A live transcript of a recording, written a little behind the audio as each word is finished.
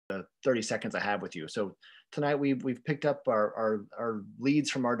the 30 seconds I have with you. So tonight we've picked up our leads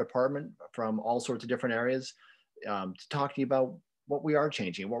from our department from all sorts of different areas to talk to you about what we are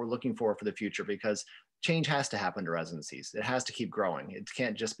changing, what we're looking for the future, because change has to happen to residencies. It has to keep growing. It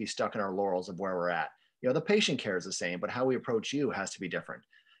can't just be stuck in our laurels of where we're at. You know, the patient care is the same, but how we approach you has to be different.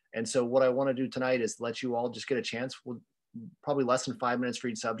 And so what I want to do tonight is let you all just get a chance. We'll probably less than 5 minutes for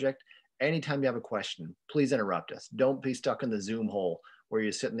each subject. Anytime you have a question, please interrupt us. Don't be stuck in the Zoom hole where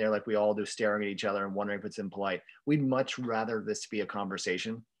you're sitting there like we all do, staring at each other and wondering if it's impolite. We'd much rather this be a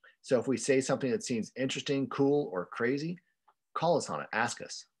conversation. So if we say something that seems interesting, cool, or crazy, call us on it, ask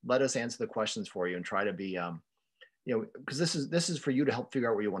us. Let us answer the questions for you and try to be, you know, because this is for you to help figure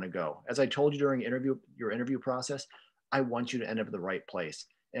out where you want to go. As I told you during your interview process, I want you to end up at the right place.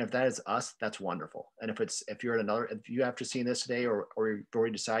 And if that is us, that's wonderful. And if you're at another, if you after seeing this today or you've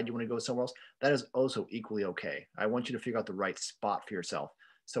already decided you want to go somewhere else, that is also equally okay. I want you to figure out the right spot for yourself.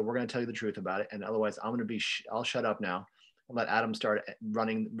 So we're going to tell you the truth about it. And otherwise I'm going to I'll shut up now and let Adam start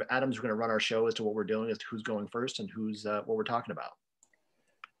running. Adam's going to run our show as to what we're doing, as to who's going first and who's what we're talking about.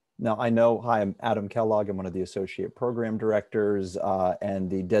 Now, hi, I'm Adam Kellogg. I'm one of the associate program directors and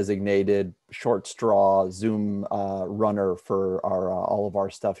the designated short straw Zoom runner for all of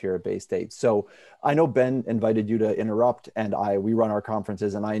our stuff here at Baystate. So I know Ben invited you to interrupt, and we run our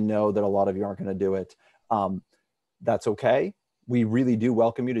conferences, and I know that a lot of you aren't going to do it. That's okay. We really do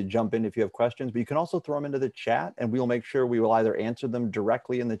welcome you to jump in if you have questions, but you can also throw them into the chat, and we'll make sure we will either answer them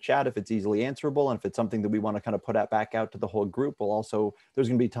directly in the chat if it's easily answerable, and if it's something that we want to kind of put back out to the whole group, there's going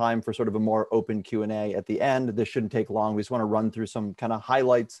to be time for sort of a more open Q&A at the end. This shouldn't take long. We just want to run through some kind of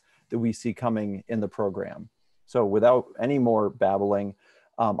highlights that we see coming in the program. So without any more babbling,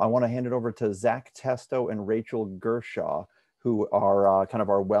 I want to hand it over to Zach Testo and Rachel Gershaw, who are kind of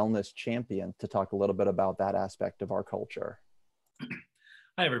our wellness champion, to talk a little bit about that aspect of our culture.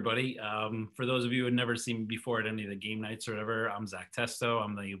 Hi, everybody. For those of you who had never seen me before at any of the game nights or whatever, I'm Zach Testo.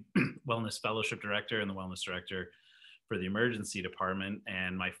 I'm the Wellness Fellowship Director and the Wellness Director for the Emergency Department.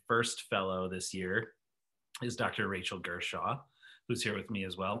 And my first fellow this year is Dr. Rachel Gershaw, who's here with me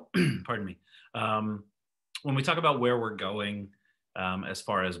as well. Pardon me. When we talk about where we're going as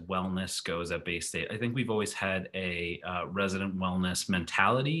far as wellness goes at Baystate, I think we've always had a resident wellness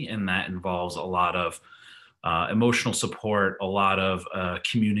mentality, and that involves a lot of emotional support, a lot of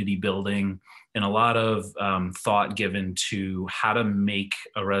community building, and a lot of thought given to how to make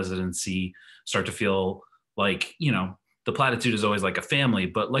a residency start to feel like, you know, the platitude is always like a family,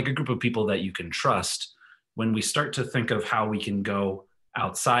 but like a group of people that you can trust. When we start to think of how we can go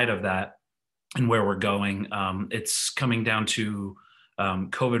outside of that and where we're going, it's coming down to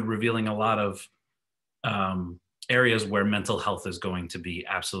COVID revealing a lot of areas where mental health is going to be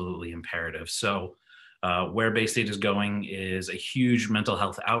absolutely imperative. So where Baystate is going is a huge mental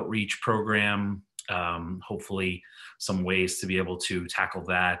health outreach program, hopefully some ways to be able to tackle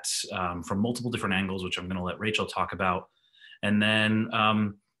that from multiple different angles, which I'm going to let Rachel talk about. And then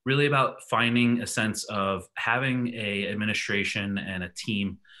really about finding a sense of having a administration and a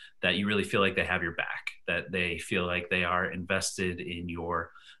team that you really feel like they have your back, that they feel like they are invested in your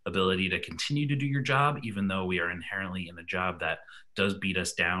ability to continue to do your job, even though we are inherently in a job that does beat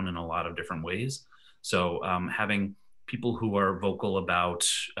us down in a lot of different ways. So having people who are vocal about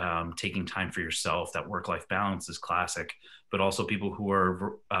taking time for yourself, that work-life balance is classic, but also people who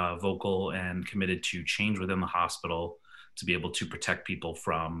are vocal and committed to change within the hospital to be able to protect people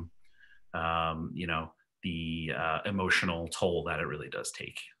from, you know, the emotional toll that it really does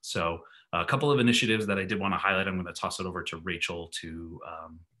take. So a couple of initiatives that I did want to highlight. I'm going to toss it over to Rachel to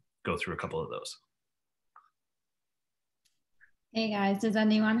go through a couple of those. Hey guys, does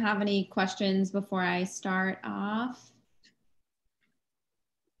anyone have any questions before I start off?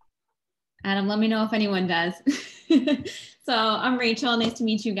 Adam, let me know if anyone does. So I'm Rachel, nice to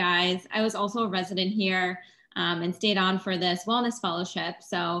meet you guys. I was also a resident here and stayed on for this wellness fellowship.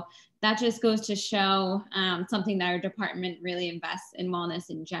 So that just goes to show something that our department really invests in wellness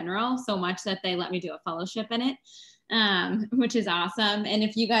in general, so much that they let me do a fellowship in it. Which is awesome. And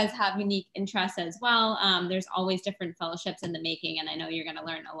if you guys have unique interests as well, there's always different fellowships in the making. And I know you're going to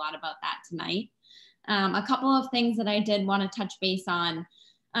learn a lot about that tonight. A couple of things that I did want to touch base on,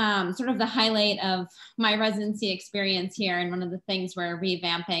 sort of the highlight of my residency experience here. And one of the things we're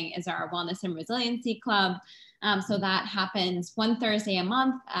revamping is our Wellness and Resiliency Club. So that happens one Thursday a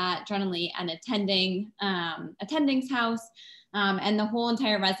month at generally an attending's house. And the whole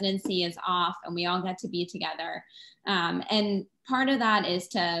entire residency is off and we all get to be together. And part of that is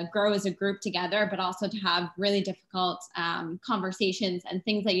to grow as a group together, but also to have really difficult conversations and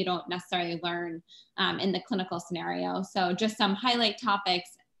things that you don't necessarily learn in the clinical scenario. So just some highlight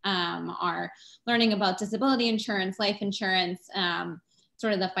topics are learning about disability insurance, life insurance,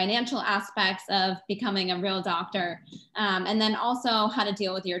 sort of the financial aspects of becoming a real doctor, and then also how to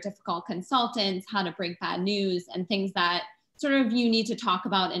deal with your difficult consultants, how to break bad news, and things that sort of you need to talk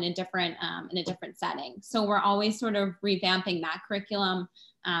about in a different setting. So we're always sort of revamping that curriculum.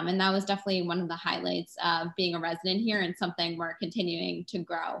 And that was definitely one of the highlights of being a resident here, and something we're continuing to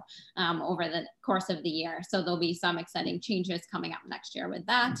grow over the course of the year. So there'll be some exciting changes coming up next year with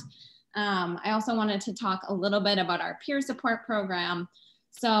that. I also wanted to talk a little bit about our peer support program.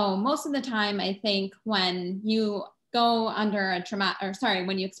 So most of the time, I think when you go under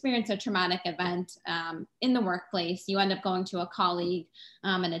when you experience a traumatic event in the workplace, you end up going to a colleague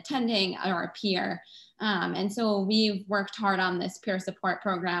and attending, or a peer. And so we've worked hard on this peer support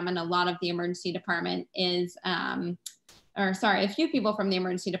program, and a lot of the emergency department a few people from the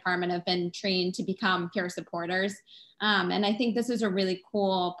emergency department have been trained to become peer supporters. And I think this is a really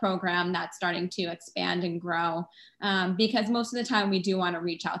cool program that's starting to expand and grow, because most of the time we do want to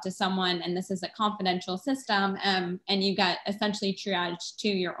reach out to someone, and this is a confidential system, and you get essentially triaged to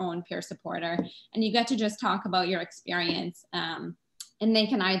your own peer supporter, and you get to just talk about your experience, and they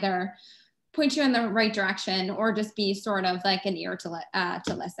can either point you in the right direction or just be sort of like an ear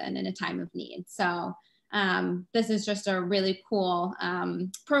to listen in a time of need. So this is just a really cool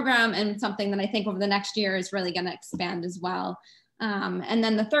program, and something that I think over the next year is really going to expand as well. And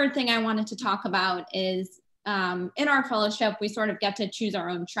then the third thing I wanted to talk about is in our fellowship, we sort of get to choose our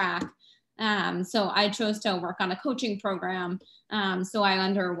own track. So I chose to work on a coaching program. So I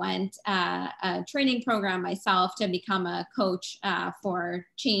underwent a training program myself to become a coach for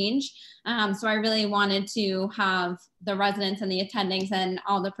change. So I really wanted to have the residents and the attendings and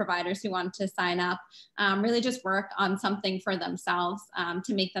all the providers who wanted to sign up really just work on something for themselves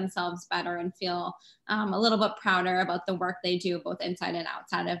to make themselves better and feel a little bit prouder about the work they do both inside and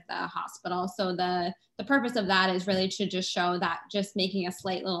outside of the hospital. So the purpose of that is really to just show that just making a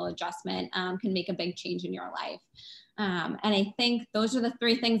slight little adjustment can make a big change in your life. And I think those are the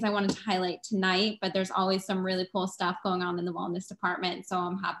three things I wanted to highlight tonight, but there's always some really cool stuff going on in the wellness department. So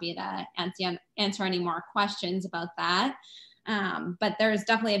I'm happy to answer any more questions about that. But there's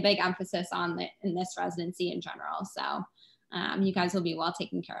definitely a big emphasis in this residency in general. So you guys will be well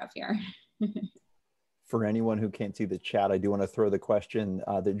taken care of here. For anyone who can't see the chat, I do want to throw the question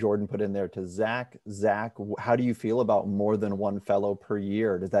that Jordan put in there to Zach. Zach, how do you feel about more than one fellow per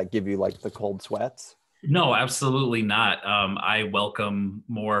year? Does that give you like the cold sweats? No, absolutely not. I welcome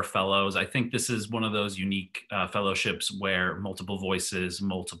more fellows. I think this is one of those unique fellowships where multiple voices,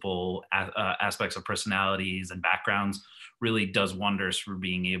 multiple aspects of personalities and backgrounds really does wonders for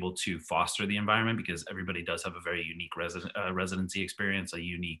being able to foster the environment, because everybody does have a very unique residency experience, a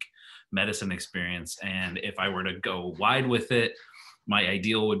unique medicine experience. And if I were to go wide with it, my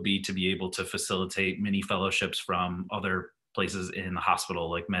ideal would be to be able to facilitate mini fellowships from other places in the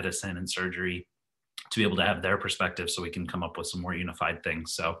hospital, like medicine and surgery, to be able to have their perspective so we can come up with some more unified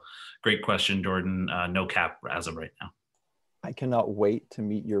things. So great question, Jordan. No cap as of right now. I cannot wait to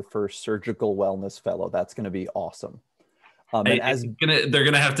meet your first surgical wellness fellow. That's going to be awesome. They're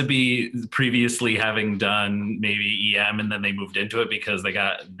going to have to be previously having done maybe EM, and then they moved into it because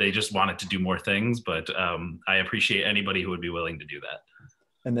they just wanted to do more things. But I appreciate anybody who would be willing to do that.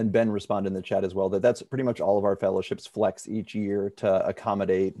 And then Ben responded in the chat as well that that's pretty much all of our fellowships flex each year to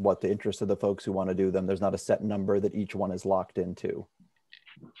accommodate what the interest of the folks who want to do them. There's not a set number that each one is locked into.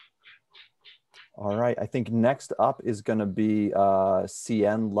 All right, I think next up is going to be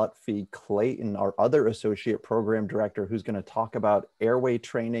CN Lutfi Clayton, our other associate program director, who's going to talk about airway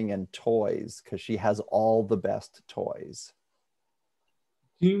training and toys, because she has all the best toys.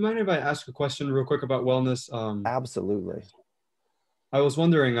 Do you mind if I ask a question real quick about wellness? Absolutely. I was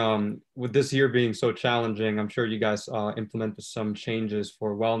wondering, with this year being so challenging, I'm sure you guys implemented some changes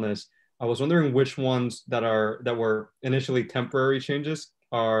for wellness. I was wondering which ones that were initially temporary changes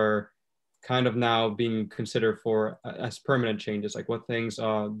are kind of now being considered as permanent changes. Like what things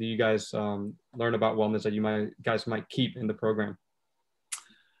do you guys learn about wellness that you guys might keep in the program?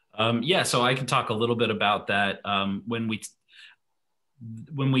 Yeah, so I can talk a little bit about that.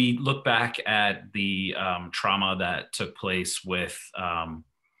 When we look back at the trauma that took place with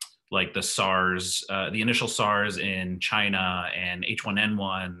like the SARS, the initial SARS in China and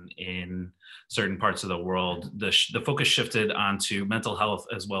H1N1 in certain parts of the world, the focus shifted onto mental health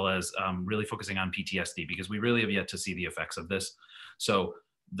as well as really focusing on PTSD, because we really have yet to see the effects of this. So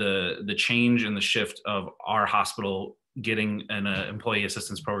the change and the shift of our hospital getting an employee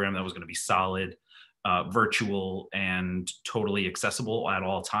assistance program that was going to be solid, virtual, and totally accessible at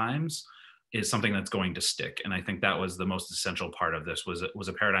all times is something that's going to stick. And I think that was the most essential part of this was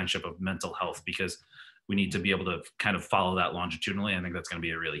a paradigm shift of mental health, because we need to be able to kind of follow that longitudinally. I think that's going to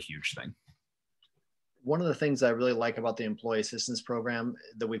be a really huge thing. One of the things I really like about the employee assistance program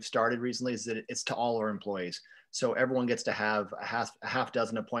that we've started recently is that it's to all our employees. So everyone gets to have a half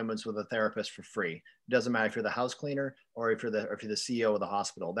dozen appointments with a therapist for free. It doesn't matter if you're the house cleaner or if you're the CEO of the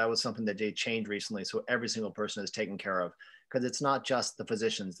hospital. That was something that they changed recently. So every single person is taken care of, because it's not just the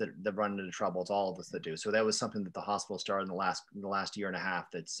physicians that run into trouble. It's all of us that do. So that was something that the hospital started in the last year and a half.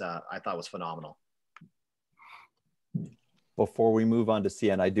 That's I thought was phenomenal. Before we move on to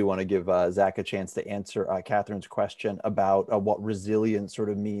CN, I do want to give Zach a chance to answer Catherine's question about what resilience sort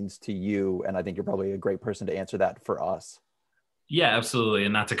of means to you. And I think you're probably a great person to answer that for us. Yeah, absolutely.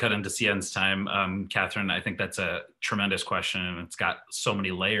 And not to cut into CN's time, Catherine, I think that's a tremendous question, and it's got so many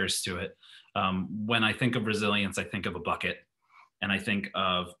layers to it. When I think of resilience, I think of a bucket, and I think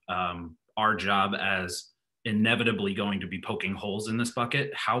of our job as inevitably going to be poking holes in this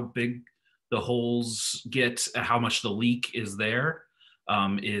bucket. How big the holes get, how much the leak is there,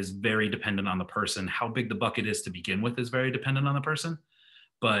 is very dependent on the person. How big the bucket is to begin with is very dependent on the person.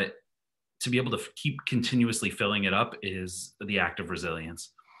 But to be able to keep continuously filling it up is the act of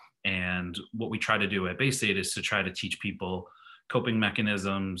resilience. And what we try to do at Baystate is to try to teach people coping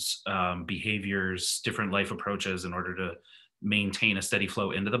mechanisms, behaviors, different life approaches in order to maintain a steady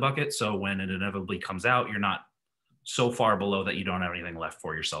flow into the bucket. So when it inevitably comes out, you're not so far below that you don't have anything left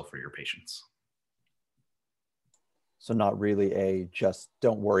for yourself or your patients. So not really a just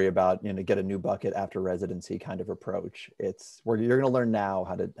don't worry about, get a new bucket after residency kind of approach. It's where you're going to learn now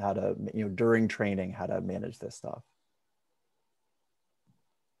how to during training, how to manage this stuff.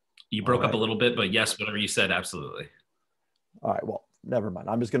 You broke up a little bit, but yes, whatever you said, absolutely. All right, well, never mind.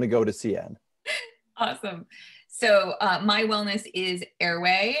 I'm just going to go to CN. Awesome. So my wellness is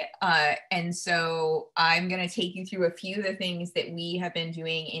airway. And so I'm going to take you through a few of the things that we have been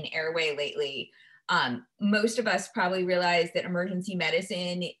doing in airway lately. Most of us probably realize that emergency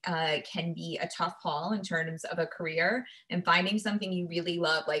medicine can be a tough haul in terms of a career, and finding something you really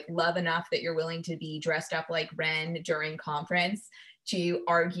love enough that you're willing to be dressed up like Ren during conference to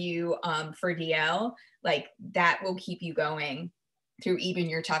argue for DL, that will keep you going through even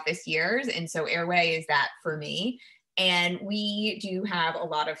your toughest years. And so airway is that for me. And we do have a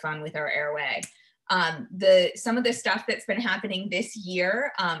lot of fun with our airway. Some of the stuff that's been happening this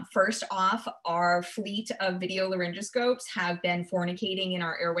year, first off, our fleet of video laryngoscopes have been fornicating in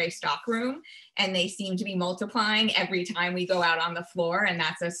our airway stock room, and they seem to be multiplying every time we go out on the floor. And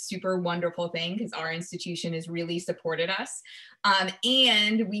that's a super wonderful thing, because our institution has really supported us.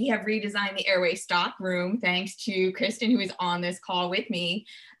 And we have redesigned the airway stock room, thanks to Kristen, who is on this call with me,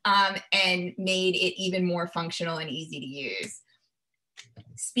 and made it even more functional and easy to use.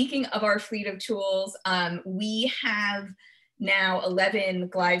 Speaking of our fleet of tools, we have now 11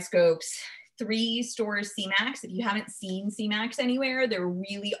 glide scopes, 3 stores CMAX. If you haven't seen CMAX anywhere, they're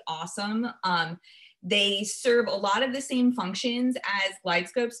really awesome. They serve a lot of the same functions as glide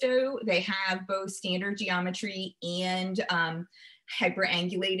scopes do. They have both standard geometry and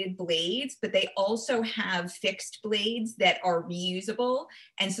hyperangulated blades, but they also have fixed blades that are reusable.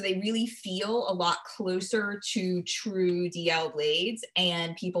 And so they really feel a lot closer to true DL blades,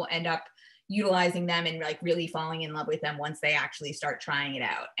 and people end up utilizing them and really falling in love with them once they actually start trying it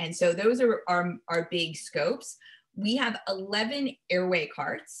out. And so those are our big scopes. We have 11 airway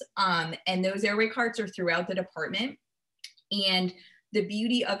carts, and those airway carts are throughout the department. And the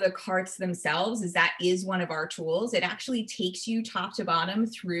beauty of the carts themselves is that is one of our tools. It actually takes you top to bottom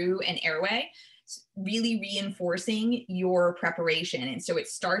through an airway, really reinforcing your preparation. And so it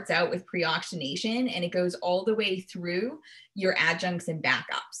starts out with pre-oxygenation, and it goes all the way through your adjuncts and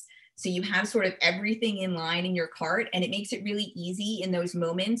backups. So you have sort of everything in line in your cart, and it makes it really easy in those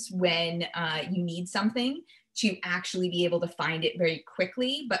moments when you need something to actually be able to find it very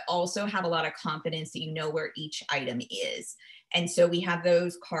quickly, but also have a lot of confidence that you know where each item is. And so we have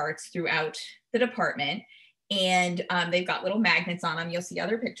those carts throughout the department, and they've got little magnets on them. You'll see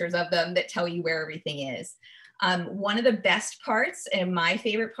other pictures of them that tell you where everything is. One of the best parts, and my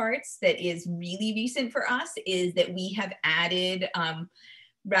favorite parts, that is really recent for us is that we have added,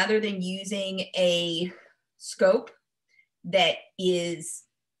 rather than using a scope that is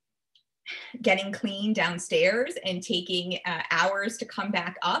getting clean downstairs and taking hours to come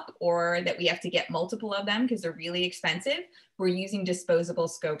back up, or that we have to get multiple of them because they're really expensive, we're using disposable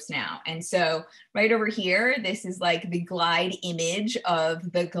scopes now. And so right over here, this is like the glide image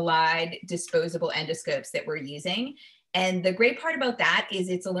of the glide disposable endoscopes that we're using. And the great part about that is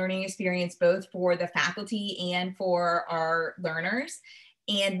it's a learning experience both for the faculty and for our learners.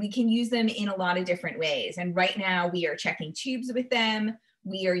 And we can use them in a lot of different ways. And right now we are checking tubes with them.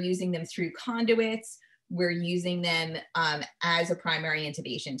 We are using them through conduits. We're using them as a primary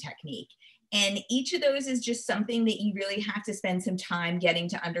intubation technique. And each of those is just something that you really have to spend some time getting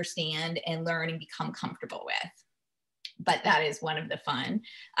to understand and learn and become comfortable with. But that is one of the fun.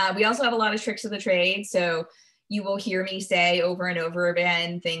 We also have a lot of tricks of the trade. So you will hear me say over and over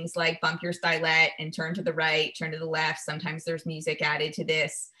again, things like bump your stylet and turn to the right, turn to the left. Sometimes there's music added to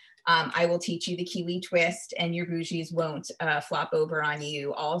this. I will teach you the Kiwi twist and your bougies won't flop over on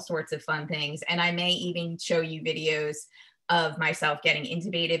you, all sorts of fun things. And I may even show you videos of myself getting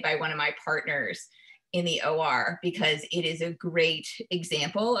intubated by one of my partners in the OR, because it is a great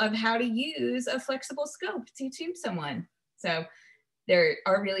example of how to use a flexible scope to tube someone. So there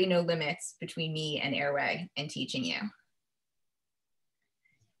are really no limits between me and Airway and teaching you.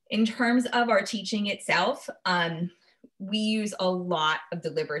 In terms of our teaching itself, we use a lot of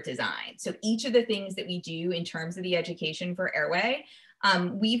deliberate design. So each of the things that we do in terms of the education for Airway,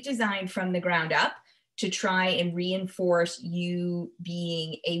 we've designed from the ground up to try and reinforce you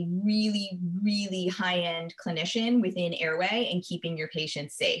being a really, really high-end clinician within Airway and keeping your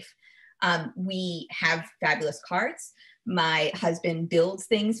patients safe. We have fabulous carts. My husband builds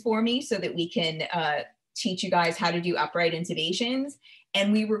things for me so that we can teach you guys how to do upright intubations.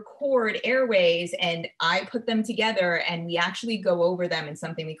 And we record airways and I put them together and we actually go over them in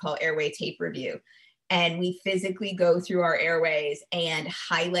something we call airway tape review. And we physically go through our airways and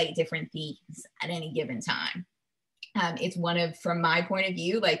highlight different themes at any given time. It's one of, from my point of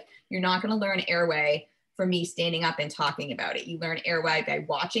view, like you're not gonna learn airway from me standing up and talking about it. You learn airway by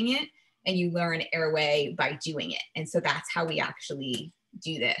watching it and you learn airway by doing it. And so that's how we actually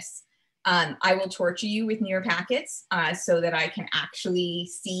do this. I will torture you with near packets so that I can actually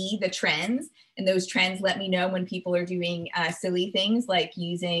see the trends. And those trends let me know when people are doing silly things like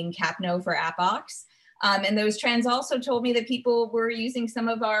using Capno for Apox. And those trends also told me that people were using some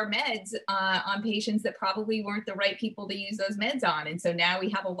of our meds on patients that probably weren't the right people to use those meds on. And so now we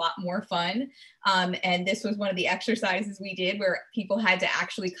have a lot more fun. And this was one of the exercises we did where people had to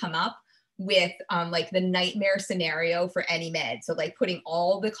actually come up with like the nightmare scenario for any med. So like putting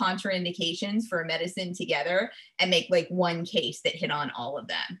all the contraindications for a medicine together and make like one case that hit on all of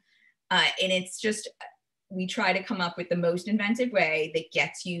them. And it's just, we try to come up with the most inventive way that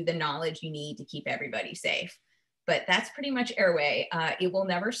gets you the knowledge you need to keep everybody safe. But that's pretty much Airway. It will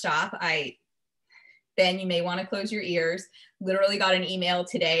never stop. Ben, you may want to close your ears. Literally got an email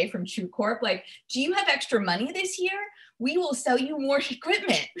today from TrueCorp, like, do you have extra money this year? We will sell you more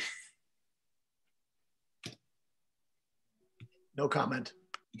equipment. No comment.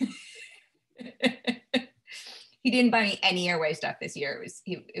 He didn't buy me any Airway stuff this year.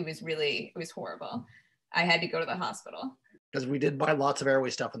 It was horrible. I had to go to the hospital. Because we did buy lots of Airway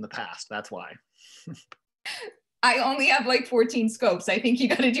stuff in the past. That's why. I only have like 14 scopes. I think you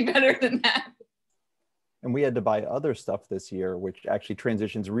got to do better than that. And we had to buy other stuff this year, which actually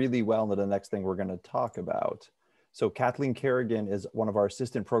transitions really well into the next thing we're going to talk about. So Kathleen Kerrigan is one of our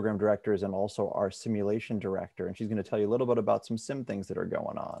assistant program directors and also our simulation director. And she's going to tell you a little bit about some sim things that are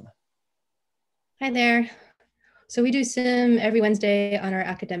going on. Hi there. So we do sim every Wednesday on our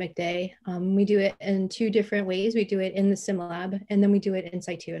academic day. We do it in two different ways. We do it in the sim lab and then we do it in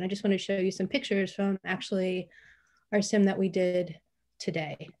situ. And I just want to show you some pictures from actually our sim that we did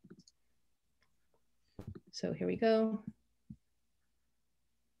today. So here we go.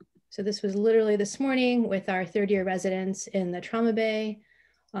 So this was literally this morning with our third-year residents in the trauma bay.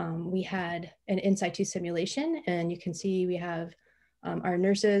 We had an in situ simulation and you can see we have our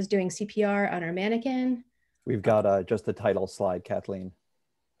nurses doing CPR on our mannequin. We've got just the title slide, Kathleen.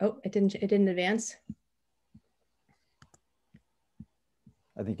 Oh, it didn't advance.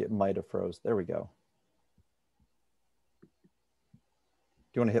 I think it might have froze. There we go. Do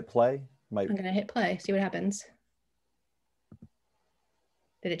you want to hit play? I'm going to hit play, see what happens.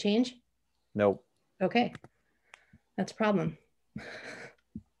 Did it change? Nope. Okay, that's a problem.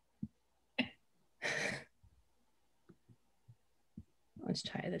 Let's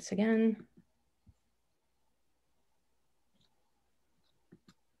try this again.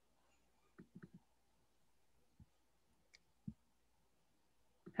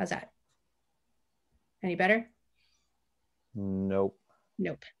 How's that? Any better? Nope.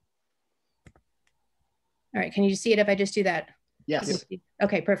 Nope. All right, can you see it if I just do that? Yes.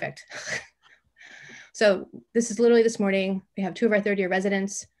 Okay, perfect. So this is literally this morning. We have two of our third-year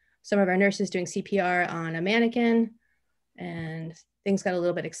residents, some of our nurses doing CPR on a mannequin, and things got a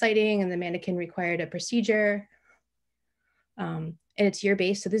little bit exciting and the mannequin required a procedure. And it's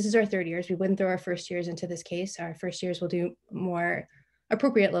year-based, so this is our third years. We wouldn't throw our first years into this case. Our first years will do more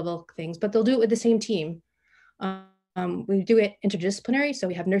appropriate level things, but they'll do it with the same team. We do it interdisciplinary, so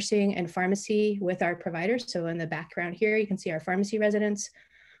we have nursing and pharmacy with our providers. So in the background here, you can see our pharmacy residents,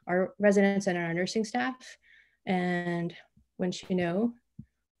 and our nursing staff. And once you know,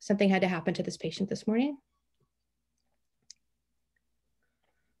 something had to happen to this patient this morning.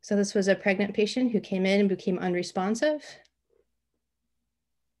 So this was a pregnant patient who came in and became unresponsive.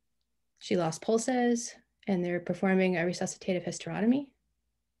 She lost pulses, and they're performing a resuscitative hysterotomy.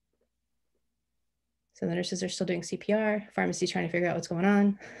 So the nurses are still doing CPR. Pharmacy's trying to figure out what's going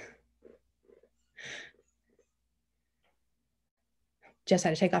on. Jess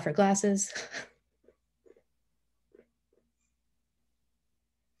had to take off her glasses.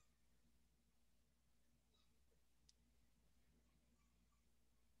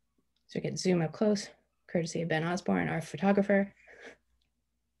 So we get zoom up close, courtesy of Ben Osborne, our photographer.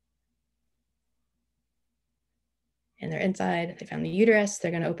 And they're inside. They found the uterus.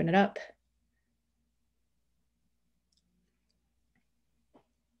 They're going to open it up.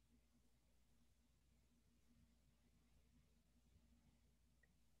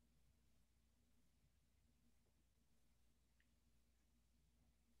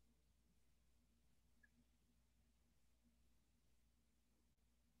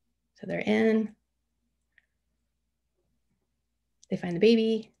 So they're in. They find the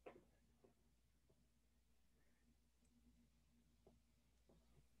baby.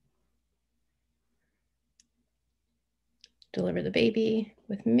 Deliver the baby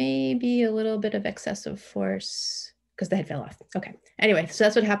with maybe a little bit of excessive force because the head fell off. Okay. Anyway, so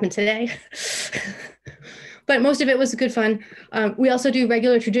that's what happened today. But most of it was good fun. We also do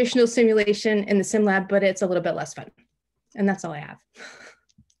regular traditional simulation in the sim lab, but it's a little bit less fun. And that's all I have.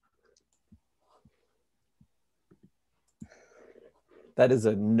 That is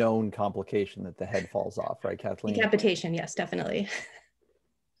a known complication that the head falls off, right, Kathleen? Decapitation, yes, definitely.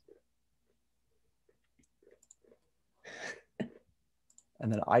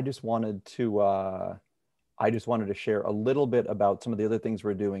 And then I just wanted to share a little bit about some of the other things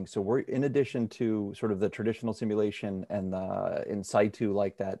we're doing. So we're, in addition to sort of the traditional simulation and the in situ,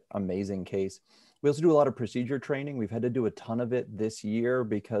 like that amazing case, we also do a lot of procedure training. We've had to do a ton of it this year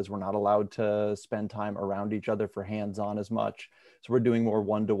because we're not allowed to spend time around each other for hands-on as much. So we're doing more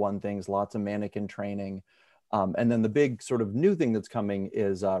one-to-one things, lots of mannequin training. And then the big sort of new thing that's coming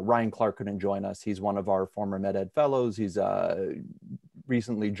is Ryan Clark couldn't join us. He's one of our former MedEd fellows. He's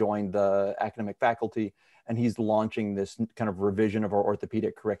recently joined the academic faculty, and he's launching this kind of revision of our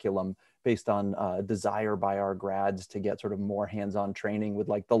orthopedic curriculum based on desire by our grads to get sort of more hands-on training with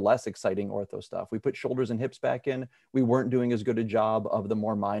like the less exciting ortho stuff. We put shoulders and hips back in. We weren't doing as good a job of the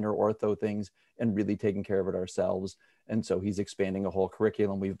more minor ortho things and really taking care of it ourselves. And so he's expanding a whole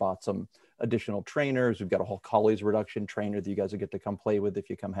curriculum. We've bought some additional trainers. We've got a whole collies reduction trainer that you guys will get to come play with if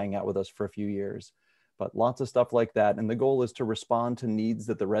you come hang out with us for a few years. But lots of stuff like that. And the goal is to respond to needs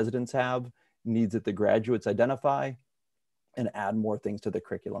that the residents have, needs that the graduates identify, and add more things to the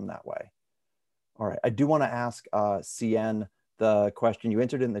curriculum that way. All right, I do want to ask CN the question. You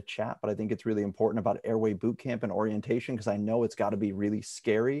entered in the chat, but I think it's really important about airway boot camp and orientation, because I know it's got to be really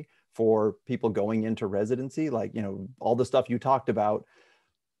scary for people going into residency. Like, you know, all the stuff you talked about,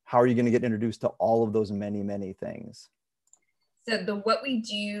 how are you going to get introduced to all of those many, many things? So what we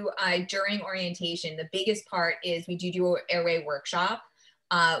do during orientation, the biggest part is we do an airway workshop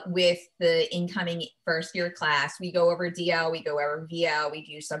with the incoming first year class. We go over DL, we go over VL, we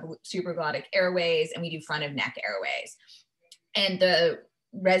do supraglottic airways, and we do front of neck airways. And the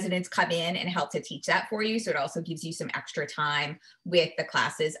residents come in and help to teach that for you. So it also gives you some extra time with the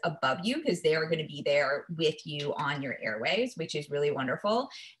classes above you, because they are going to be there with you on your airways, which is really wonderful.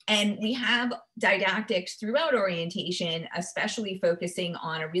 And we have didactics throughout orientation, especially focusing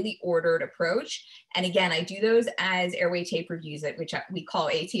on a really ordered approach. And again, I do those as airway tape reviews, which we call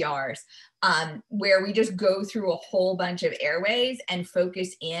ATRs, where we just go through a whole bunch of airways and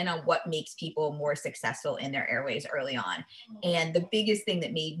focus in on what makes people more successful in their airways early on. And the biggest thing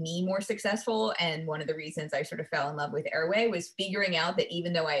that made me more successful, and one of the reasons I sort of fell in love with airway, was figuring out that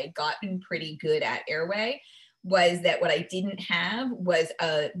even though I had gotten pretty good at airway, was that what I didn't have was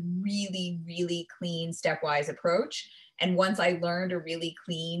a really, really clean stepwise approach. And once I learned a really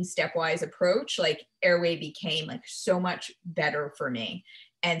clean stepwise approach, like airway became like so much better for me.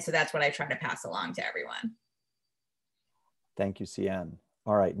 And so that's what I try to pass along to everyone. Thank you, CN.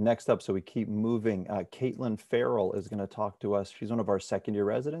 All right, next up, so we keep moving. Caitlin Farrell is going to talk to us. She's one of our second year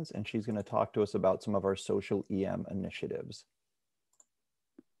residents, and she's going to talk to us about some of our social EM initiatives.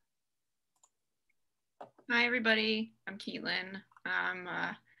 Hi, everybody. I'm Caitlin. I'm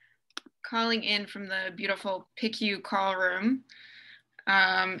calling in from the beautiful PICU call room.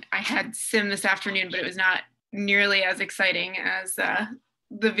 I had sim this afternoon, but it was not nearly as exciting as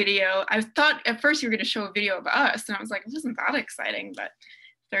the video. I thought at first you were going to show a video of us, and I was like, it wasn't that exciting, but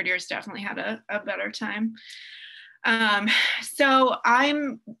third years definitely had a better time. So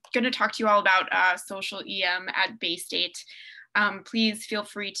I'm going to talk to you all about social EM at Baystate. Please feel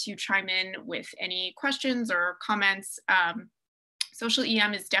free to chime in with any questions or comments. Social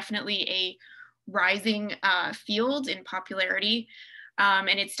EM is definitely a rising field in popularity,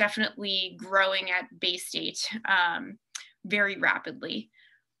 and it's definitely growing at Baystate very rapidly.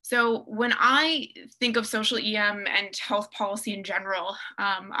 So when I think of social EM and health policy in general,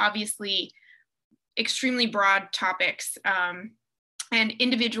 obviously extremely broad topics, and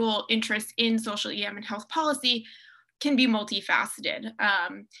individual interests in social EM and health policy can be multifaceted.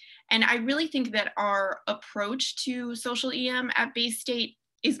 And I really think that our approach to social EM at Baystate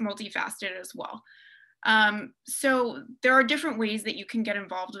is multifaceted as well. So there are different ways that you can get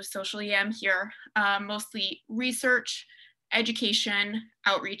involved with social EM here, mostly research, education,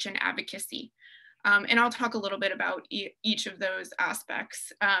 outreach, and advocacy. And I'll talk a little bit about each of those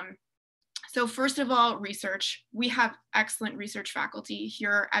aspects. So first of all, research. We have excellent research faculty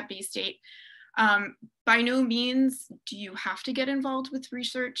here at Baystate. By no means do you have to get involved with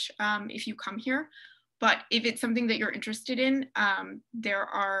research if you come here, but if it's something that you're interested in, there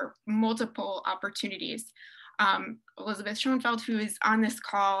are multiple opportunities. Elizabeth Schoenfeld, who is on this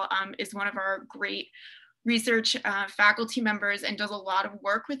call, is one of our great research faculty members and does a lot of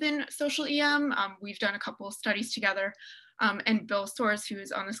work within social EM. We've done a couple of studies together. And Bill Soares, who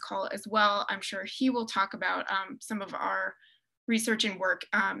is on this call as well, I'm sure he will talk about some of our research and work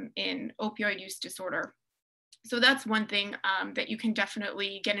in opioid use disorder. So that's one thing that you can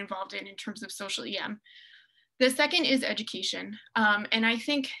definitely get involved in terms of social EM. The second is education. And I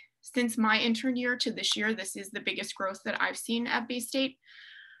think since my intern year to this year, this is the biggest growth that I've seen at Baystate.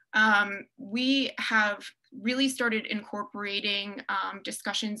 We have really started incorporating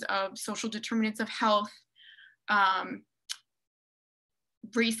discussions of social determinants of health,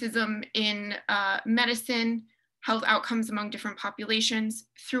 racism in medicine, health outcomes among different populations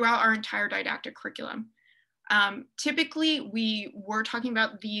throughout our entire didactic curriculum. Typically, we were talking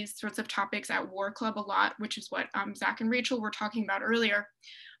about these sorts of topics at War Club a lot, which is what Zach and Rachel were talking about earlier.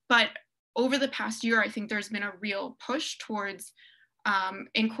 But over the past year, I think there's been a real push towards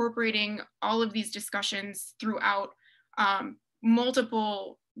incorporating all of these discussions throughout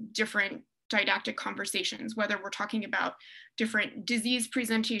multiple different didactic conversations, whether we're talking about different disease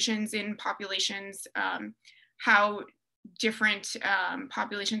presentations in populations, how different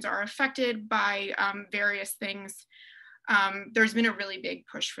populations are affected by various things. There's been a really big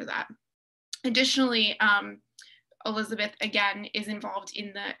push for that. Additionally, Elizabeth, again, is involved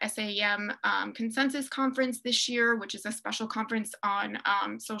in the SAEM Consensus Conference this year, which is a special conference on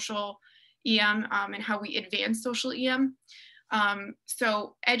social EM and how we advance social EM.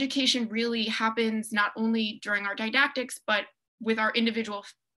 So education really happens not only during our didactics, but with our individual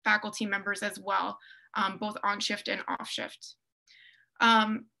faculty members as well, both on shift and off shift.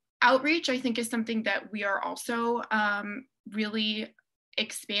 Outreach, I think, is something that we are also really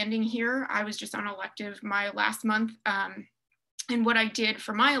expanding here. I was just on elective my last month. And what I did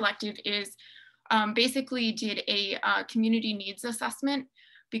for my elective is basically did a community needs assessment,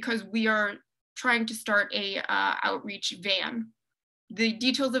 because we are trying to start a outreach van. The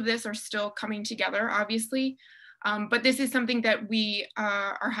details of this are still coming together, obviously, but this is something that we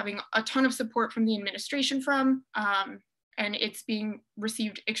are having a ton of support from the administration from, and it's being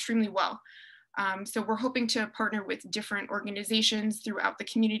received extremely well. So we're hoping to partner with different organizations throughout the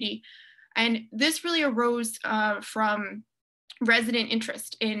community. And this really arose from resident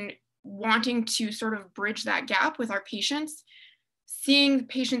interest in wanting to sort of bridge that gap with our patients, seeing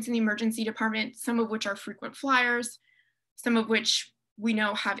patients in the emergency department, some of which are frequent flyers, some of which we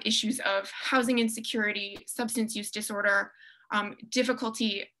know have issues of housing insecurity, substance use disorder,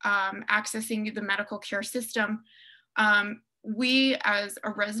 difficulty accessing the medical care system. We as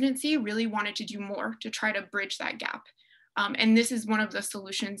a residency really wanted to do more to try to bridge that gap. And this is one of the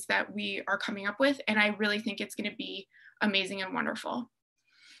solutions that we are coming up with. And I really think it's going to be amazing and wonderful.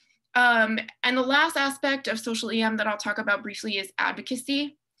 And the last aspect of social EM that I'll talk about briefly is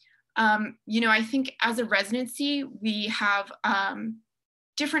advocacy. You know, I think as a residency, we have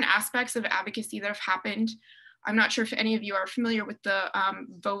different aspects of advocacy that have happened. I'm not sure if any of you are familiar with the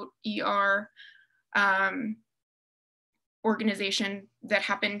Vote ER organization that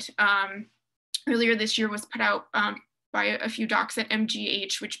happened earlier this year, was put out by a few docs at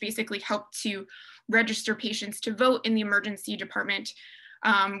MGH, which basically helped to register patients to vote in the emergency department.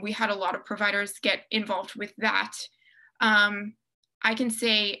 We had a lot of providers get involved with that. I can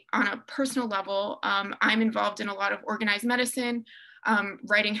say on a personal level, I'm involved in a lot of organized medicine,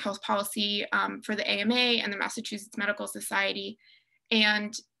 writing health policy for the AMA and the Massachusetts Medical Society.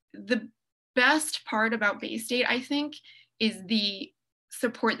 And the best part about Baystate, I think, is the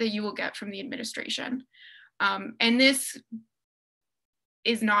support that you will get from the administration. And this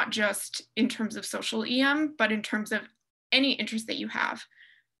is not just in terms of social EM, but in terms of any interest that you have.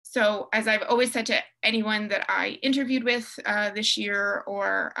 So as I've always said to anyone that I interviewed with this year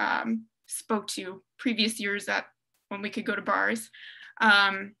or spoke to previous years that when we could go to bars,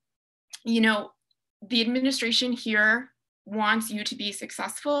 you know, the administration here wants you to be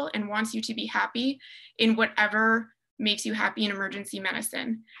successful and wants you to be happy in whatever makes you happy in emergency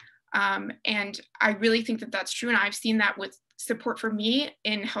medicine. And I really think that that's true. And I've seen that with support for me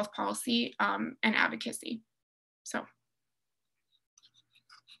in health policy and advocacy. So.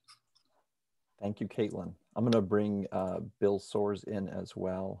 Thank you, Caitlin. I'm going to bring Bill Soares in as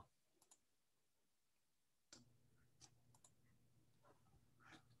well.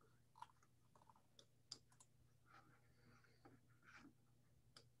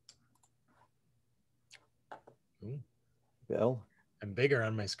 Ooh. Bill? I'm bigger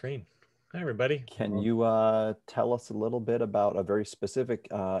on my screen. Hi, everybody. Can you tell us a little bit about a very specific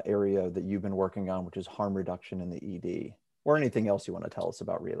area that you've been working on, which is harm reduction in the ED, or anything else you want to tell us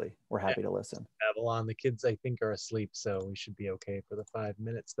about, really? We're happy to listen. Babylon, the kids, I think, are asleep, so we should be okay for the 5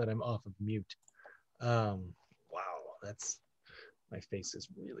 minutes that I'm off of mute. Wow, that's, my face is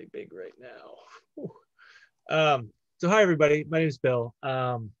really big right now. So hi, everybody. My name is Bill.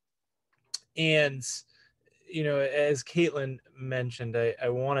 And you know, as Caitlin mentioned, I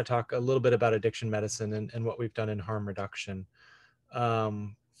want to talk a little bit about addiction medicine and what we've done in harm reduction.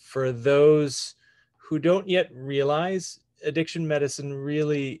 For those who don't yet realize, addiction medicine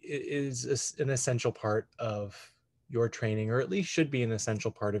really is an essential part of your training, or at least should be an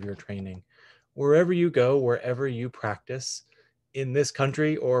essential part of your training. Wherever you go, wherever you practice in this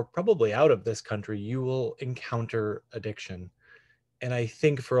country, or probably out of this country, you will encounter addiction. And I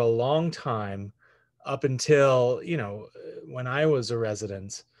think for a long time, up until, you know, when I was a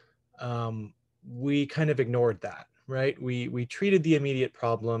resident, we kind of ignored that, right? We treated the immediate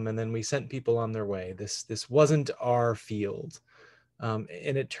problem and then we sent people on their way. This wasn't our field. And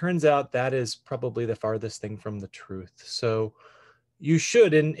it turns out that is probably the farthest thing from the truth. So you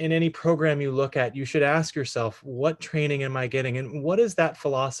should, in any program you look at, you should ask yourself, what training am I getting? And what is that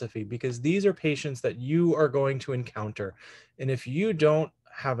philosophy? Because these are patients that you are going to encounter. And if you don't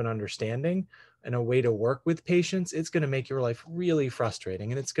have an understanding and a way to work with patients, it's going to make your life really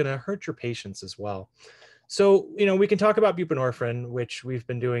frustrating, and it's going to hurt your patients as well. So, you know, we can talk about buprenorphine, which we've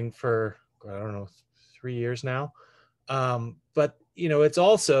been doing for, I don't know, 3 years now. But, you know, it's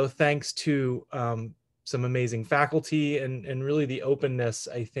also thanks to some amazing faculty and really the openness,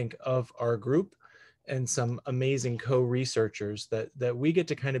 I think, of our group and some amazing co-researchers that we get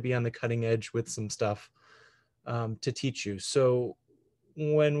to kind of be on the cutting edge with some stuff to teach you. So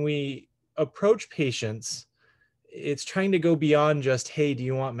when we approach patients, it's trying to go beyond just, hey, do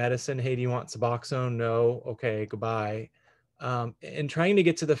you want medicine? Hey, do you want Suboxone? No. Okay, goodbye. And trying to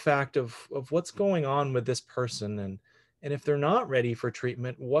get to the fact of what's going on with this person. And if they're not ready for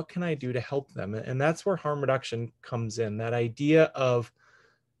treatment, what can I do to help them? And that's where harm reduction comes in. That idea of,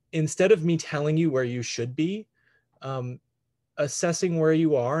 instead of me telling you where you should be, assessing where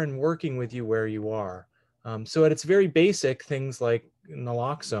you are and working with you where you are. So at its very basic, things like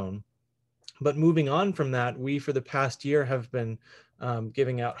naloxone. But moving on from that, we, for the past year, have been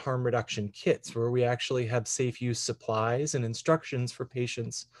giving out harm reduction kits where we actually have safe use supplies and instructions for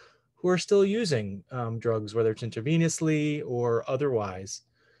patients who are still using drugs, whether it's intravenously or otherwise,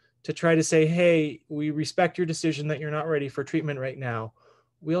 to try to say, hey, we respect your decision that you're not ready for treatment right now.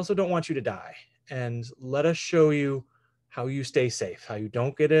 We also don't want you to die. And let us show you how you stay safe, how you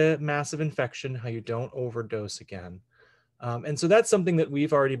don't get a massive infection, how you don't overdose again. And so that's something that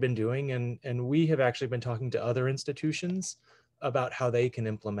we've already been doing. And we have actually been talking to other institutions about how they can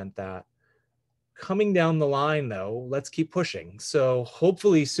implement that. Coming down the line, though, let's keep pushing. So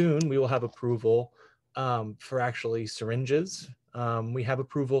hopefully soon we will have approval for actually syringes. We have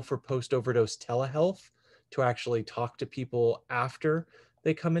approval for post-overdose telehealth to actually talk to people after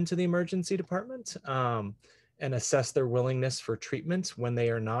they come into the emergency department and assess their willingness for treatment when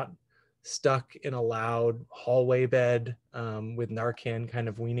they are not stuck in a loud hallway bed with Narcan kind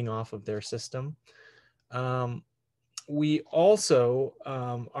of weaning off of their system. We also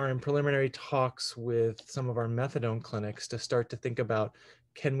are in preliminary talks with some of our methadone clinics to start to think about,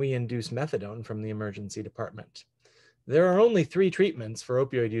 can we induce methadone from the emergency department? There are only 3 treatments for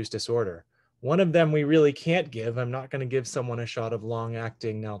opioid use disorder. One of them we really can't give. I'm not going to give someone a shot of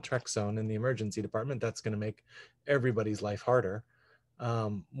long-acting naltrexone in the emergency department. That's going to make everybody's life harder.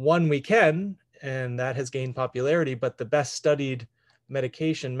 One we can, and that has gained popularity, but the best studied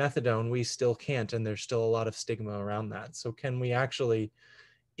medication, methadone, we still can't, and there's still a lot of stigma around that. So can we actually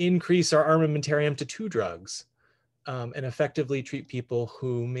increase our armamentarium to 2 drugs and effectively treat people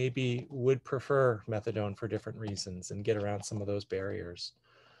who maybe would prefer methadone for different reasons and get around some of those barriers?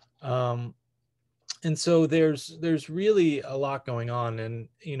 And so there's really a lot going on. And,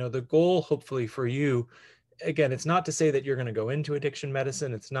 you know, the goal hopefully for you, again, it's not to say that you're going to go into addiction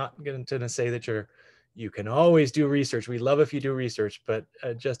medicine. It's not going to say that you can always do research. We love if you do research, but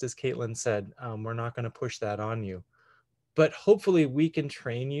just as Caitlin said, we're not going to push that on you. But hopefully we can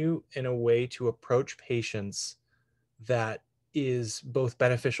train you in a way to approach patients that is both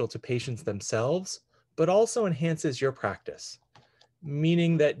beneficial to patients themselves, but also enhances your practice.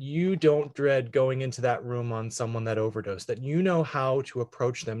 Meaning that you don't dread going into that room on someone that overdosed, that you know how to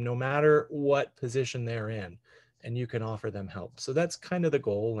approach them no matter what position they're in, and you can offer them help. So that's kind of the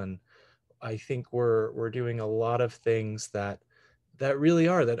goal. And I think we're doing a lot of things that really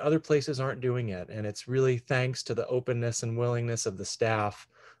are, that other places aren't doing yet. And it's really thanks to the openness and willingness of the staff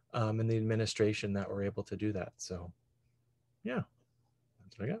and the administration that we're able to do that. So yeah,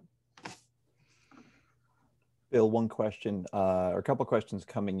 that's what I got. Bill, one question, or a couple questions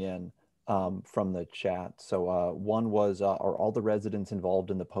coming in from the chat. So one was, are all the residents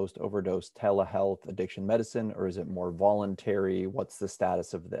involved in the post-overdose telehealth addiction medicine, or is it more voluntary? What's the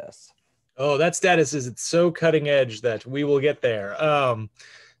status of this? Oh, that status is, it's so cutting edge that we will get there.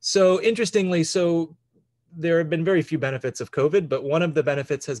 So interestingly, so there have been very few benefits of COVID, but one of the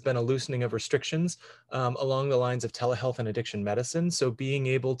benefits has been a loosening of restrictions along the lines of telehealth and addiction medicine. So being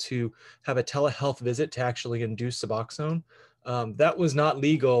able to have a telehealth visit to actually induce Suboxone, that was not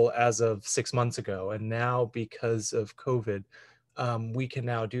legal as of 6 months ago. And now because of COVID, we can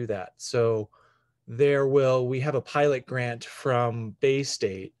now do that. So we have a pilot grant from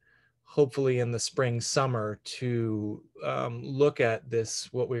Baystate, hopefully in the spring, summer, to look at this,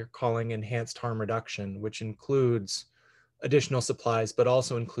 what we're calling enhanced harm reduction, which includes additional supplies, but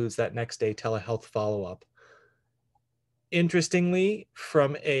also includes that next day telehealth follow-up. Interestingly,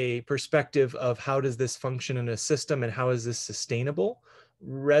 from a perspective of how does this function in a system and how is this sustainable,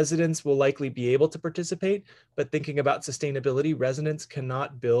 residents will likely be able to participate, but thinking about sustainability, residents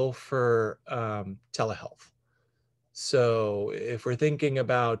cannot bill for telehealth. So if we're thinking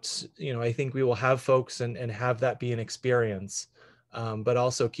about, you know, I think we will have folks and have that be an experience, but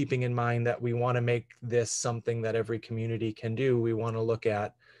also keeping in mind that we want to make this something that every community can do. We want to look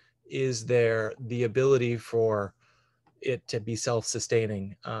at, is there the ability for it to be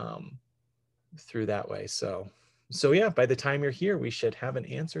self-sustaining through that way? So yeah, by the time you're here, we should have an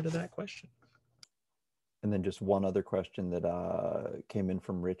answer to that question. And then just one other question that came in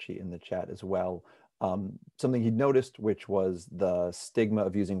from Richie in the chat as well. Something he'd noticed, which was the stigma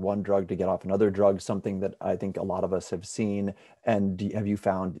of using one drug to get off another drug, something that I think a lot of us have seen. And have you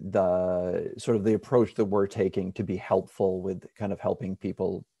found the sort of the approach that we're taking to be helpful with kind of helping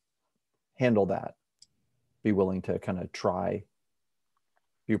people handle that, be willing to kind of try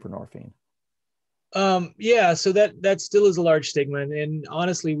buprenorphine? Yeah, so that still is a large stigma, and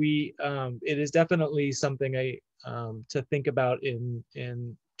honestly, it is definitely something to think about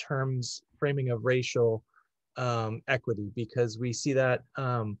in terms framing of racial equity, because we see that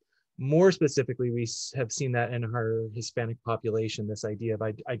more specifically, we have seen that in our Hispanic population, this idea of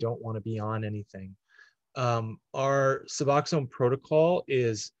I don't want to be on anything. Our Suboxone protocol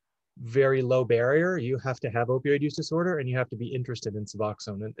is very low barrier. You have to have opioid use disorder and you have to be interested in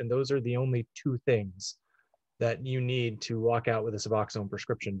Suboxone. And those are the only 2 things that you need to walk out with a Suboxone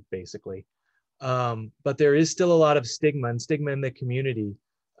prescription, basically. But there is still a lot of stigma in the community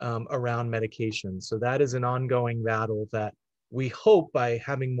around medication. So that is an ongoing battle that we hope by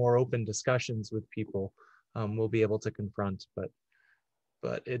having more open discussions with people, we'll be able to confront.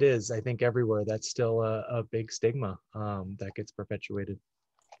 But it is, I think, everywhere, that's still a big stigma that gets perpetuated.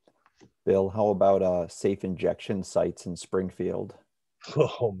 Bill, how about safe injection sites in Springfield?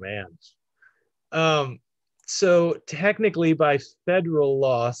 Oh, man. So technically, by federal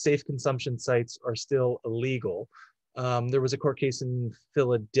law, safe consumption sites are still illegal. There was a court case in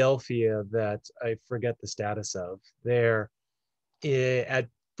Philadelphia that I forget the status of. There at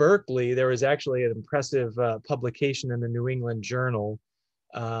Berkeley, there was actually an impressive publication in the New England Journal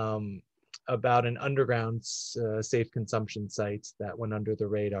about an underground safe consumption site that went under the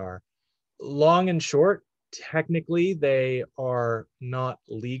radar. Long and short, technically they are not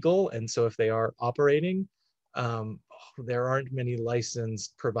legal, and so if they are operating, there aren't many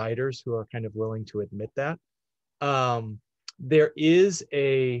licensed providers who are kind of willing to admit that. There is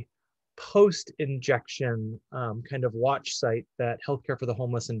a post-injection kind of watch site that Healthcare for the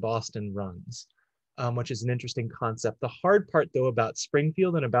Homeless in Boston runs, which is an interesting concept. The hard part, though, about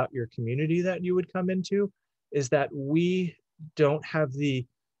Springfield and about your community that you would come into is that we don't have the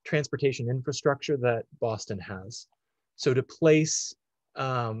transportation infrastructure that Boston has. So to place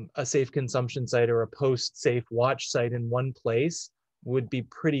a safe consumption site or a post-safe watch site in one place would be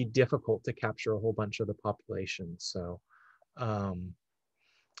pretty difficult to capture a whole bunch of the population. So,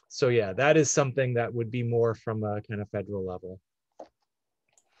 so yeah, that is something that would be more from a kind of federal level.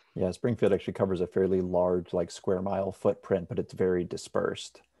 Yeah, Springfield actually covers a fairly large, like, square mile footprint, but it's very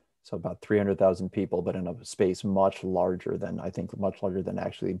dispersed. So about 300,000 people, but in a space much larger than, I think, much larger than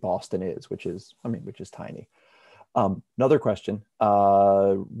actually Boston is, which is, I mean, which is tiny. Another question,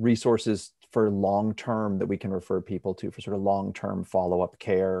 resources for long-term that we can refer people to for sort of long-term follow-up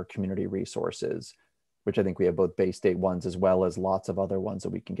care, community resources, which I think we have both Baystate ones as well as lots of other ones that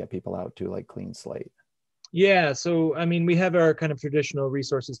we can get people out to, like Clean Slate. Yeah, so I mean, we have our kind of traditional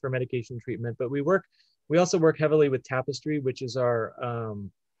resources for medication treatment, but we also work heavily with Tapestry, which is our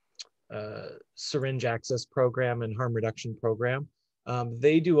syringe access program and harm reduction program.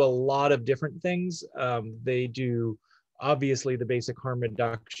 They do a lot of different things. They do obviously the basic harm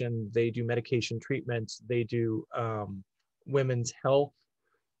reduction, they do medication treatment, they do women's health,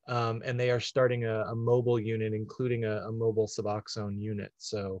 and they are starting a mobile unit, including a mobile Suboxone unit.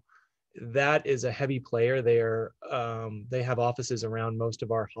 So that is a heavy player. They have offices around most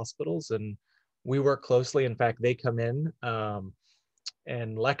of our hospitals, and we work closely. In fact, they come in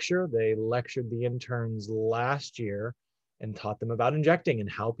and lecture. They lectured the interns last year and taught them about injecting and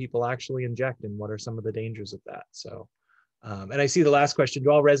how people actually inject and what are some of the dangers of that. So, and I see the last question,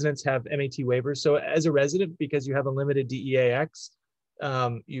 do all residents have MAT waivers? So as a resident, because you have a limited DEAX,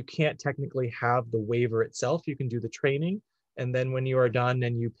 you can't technically have the waiver itself. You can do the training. And then when you are done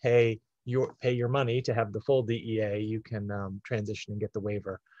and you pay your money to have the full DEA, you can transition and get the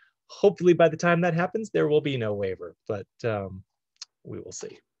waiver. Hopefully by the time that happens, there will be no waiver, but we will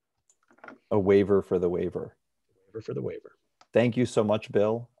see. A waiver for the waiver. Waiver for the waiver. Thank you so much,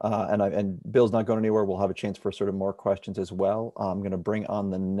 Bill. And Bill's not going anywhere. We'll have a chance for sort of more questions as well. I'm going to bring on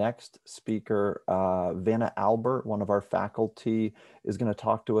the next speaker. Vanna Albert, one of our faculty, is going to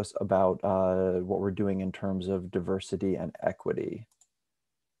talk to us about what we're doing in terms of diversity and equity.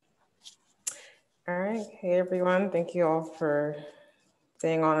 All right. Hey, everyone. Thank you all for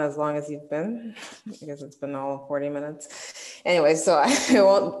staying on as long as you've been. I guess it's been all 40 minutes. Anyway, so I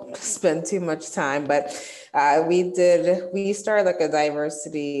won't spend too much time, but we started like a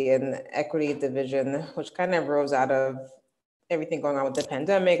diversity and equity division, which kind of rose out of everything going on with the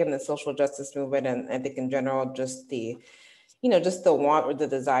pandemic and the social justice movement. And I think in general, just the want or the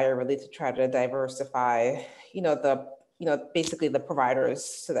desire really to try to diversify, basically the providers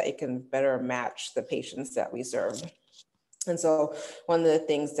so that it can better match the patients that we serve. And so one of the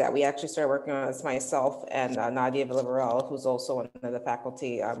things that we actually started working on is myself and Nadia Villarreal, who's also one of the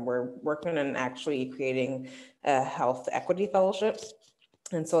faculty. We're working on actually creating a health equity fellowship.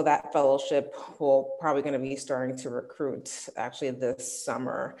 And so that fellowship will probably going to be starting to recruit actually this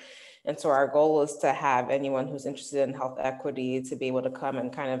summer. And so our goal is to have anyone who's interested in health equity to be able to come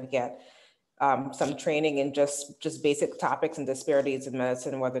and kind of get some training in just basic topics and disparities in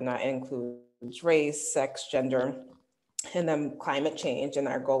medicine, whether or not it includes race, sex, gender, and then climate change. And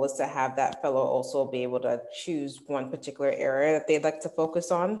our goal is to have that fellow also be able to choose one particular area that they'd like to focus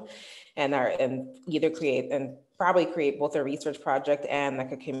on and either probably create both a research project and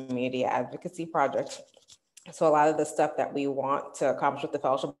like a community advocacy project. So a lot of the stuff that we want to accomplish with the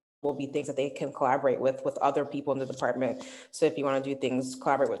fellowship will be things that they can collaborate with other people in the department. So if you want to do things,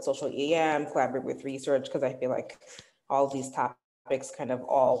 collaborate with social EM, collaborate with research, because I feel like all of these topics kind of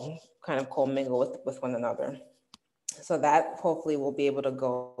commingle with one another. So that hopefully will be able to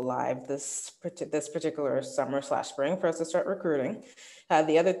go live this particular summer/spring for us to start recruiting.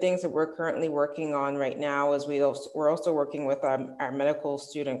 The other things that we're currently working on right now is we're also working with our medical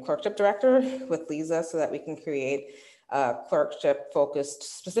student clerkship director with Lisa so that we can create a clerkship focused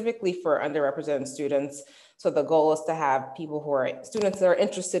specifically for underrepresented students. So the goal is to have students that are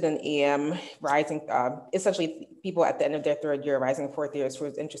interested in EM, rising, essentially people at the end of their third year, rising fourth years who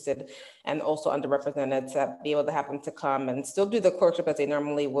is interested and also underrepresented, to be able to have them to come and still do the clerkship as they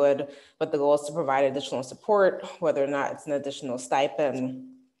normally would, but the goal is to provide additional support, whether or not it's an additional stipend,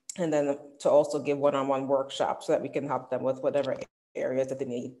 and then to also give one-on-one workshops so that we can help them with whatever areas that they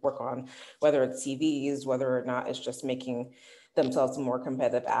need work on, whether it's CVs, whether or not it's just making themselves a more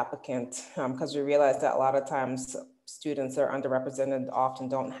competitive applicant, because we realize that a lot of times students that are underrepresented often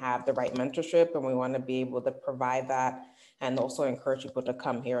don't have the right mentorship, and we want to be able to provide that and also encourage people to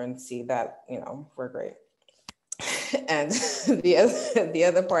come here and see that, you know, we're great. And the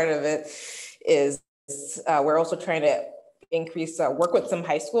other part of it is we're also trying to increase work with some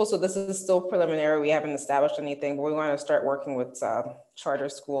high schools. So this is still preliminary. We haven't established anything, but we want to start working with charter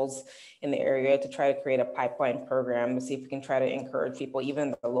schools in the area to try to create a pipeline program to see if we can try to encourage people, even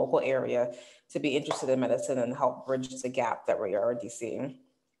in the local area, to be interested in medicine and help bridge the gap that we're already seeing.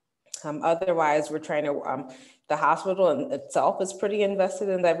 Otherwise, we're trying to, the hospital in itself is pretty invested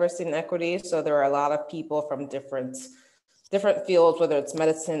in diversity and equity. So there are a lot of people from different fields, whether it's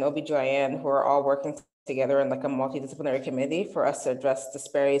medicine, OBGYN, who are all working together in like a multidisciplinary committee for us to address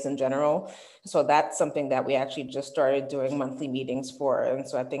disparities in general. So that's something that we actually just started doing monthly meetings for. And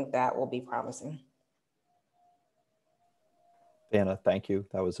so I think that will be promising. Anna, thank you.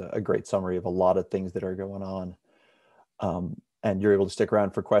 That was a great summary of a lot of things that are going on. And you're able to stick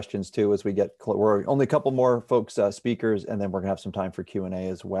around for questions too as we get, we're only a couple more folks, speakers, and then we're gonna have some time for Q&A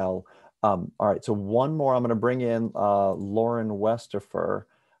as well. All right, so one more, I'm gonna bring in Lauren Westerfer.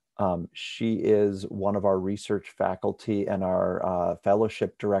 She is one of our research faculty and our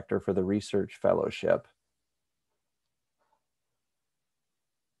fellowship director for the research fellowship.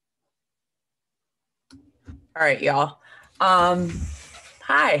 All right, y'all.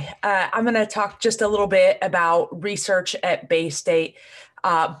 Hi, I'm going to talk just a little bit about research at Baystate,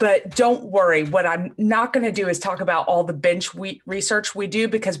 but don't worry, what I'm not going to do is talk about all the bench research we do,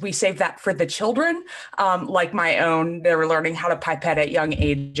 because we save that for the children, like my own. They're learning how to pipette at young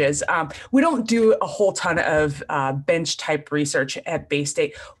ages. We don't do a whole ton of bench type research at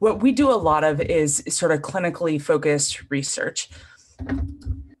Baystate. What we do a lot of is sort of clinically focused research.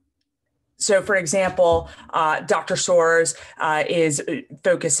 So for example, Dr. Soares is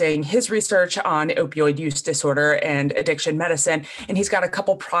focusing his research on opioid use disorder and addiction medicine. And he's got a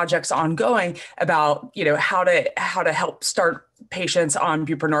couple projects ongoing about, you know, how to help start patients on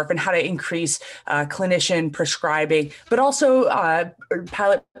buprenorphine, how to increase clinician prescribing, but also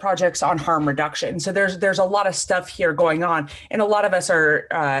pilot projects on harm reduction. So there's a lot of stuff here going on, and a lot of us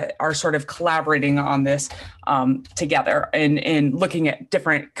are sort of collaborating on this together and looking at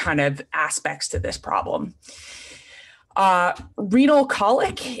different kind of aspects to this problem. Renal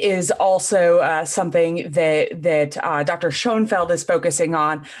colic is also something that Dr. Schoenfeld is focusing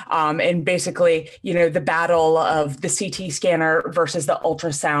on, and basically, you know, the battle of the CT scanner versus the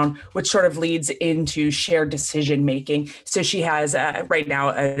ultrasound, which sort of leads into shared decision making. So she has right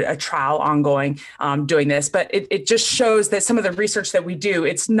now a trial ongoing doing this, but it just shows that some of the research that we do,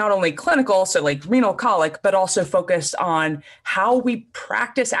 it's not only clinical, so like renal colic, but also focused on how we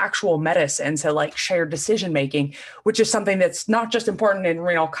practice actual medicine, so like shared decision making, which is something that's not just important in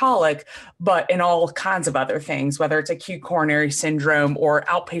renal colic, but in all kinds of other things, whether it's acute coronary syndrome or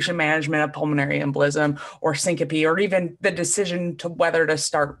outpatient management of pulmonary embolism or syncope, or even the decision to whether to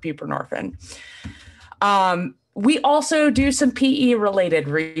start buprenorphine. We also do some PE related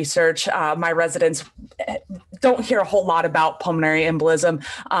research. My residents don't hear a whole lot about pulmonary embolism,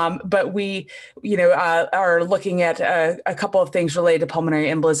 but we, are looking at a couple of things related to pulmonary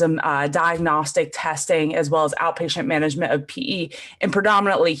embolism, diagnostic testing, as well as outpatient management of PE, and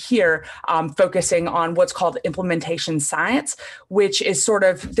predominantly here focusing on what's called implementation science, which is sort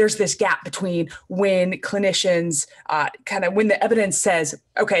of, there's this gap between when clinicians when the evidence says,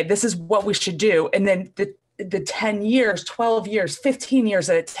 okay, this is what we should do, and then the 10 years, 12 years, 15 years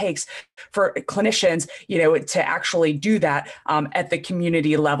that it takes for clinicians, to actually do that at the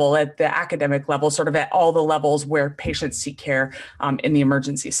community level, at the academic level, sort of at all the levels where patients seek care in the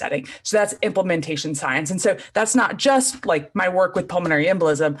emergency setting. So that's implementation science. And so that's not just like my work with pulmonary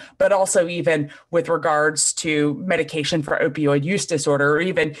embolism, but also even with regards to medication for opioid use disorder, or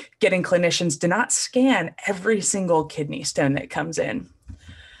even getting clinicians to not scan every single kidney stone that comes in.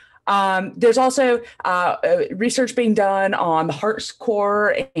 There's also research being done on the heart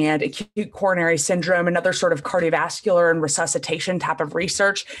score and acute coronary syndrome, and other sort of cardiovascular and resuscitation type of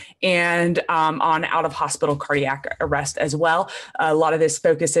research, and on out-of-hospital cardiac arrest as well. A lot of this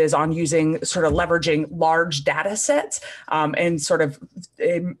focuses on leveraging large data sets and sort of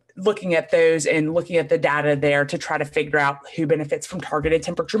looking at those and looking at the data there to try to figure out who benefits from targeted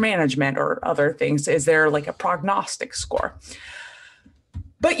temperature management or other things. Is there like a prognostic score?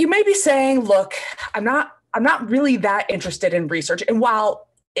 But you may be saying, look, I'm not really that interested in research. And while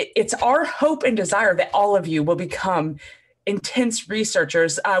it's our hope and desire that all of you will become intense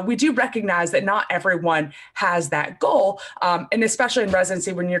researchers, we do recognize that not everyone has that goal, and especially in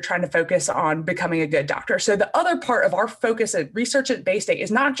residency when you're trying to focus on becoming a good doctor. So the other part of our focus at research at Baystate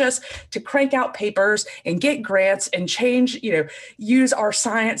is not just to crank out papers and get grants and change, use our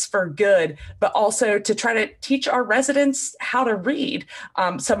science for good, but also to try to teach our residents how to read.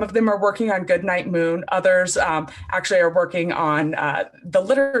 Some of them are working on Goodnight Moon. Others actually are working on the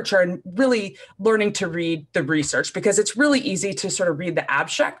literature and really learning to read the research, because it's really easy to sort of read the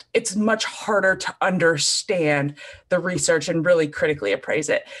abstract. It's much harder to understand the research and really critically appraise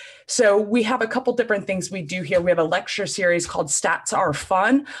it. So we have a couple different things we do here. We have a lecture series called Stats Are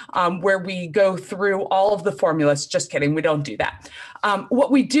Fun, where we go through all of the formulas. Just kidding, we don't do that.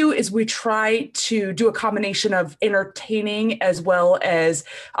 What we do is we try to do a combination of entertaining as well as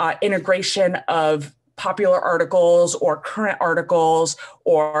integration of popular articles or current articles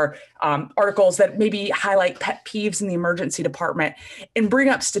or articles that maybe highlight pet peeves in the emergency department, and bring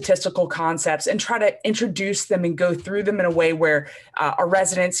up statistical concepts and try to introduce them and go through them in a way where our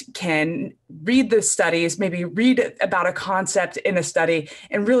residents can read the studies, maybe read about a concept in a study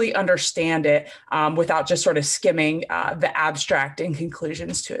and really understand it without just sort of skimming the abstract and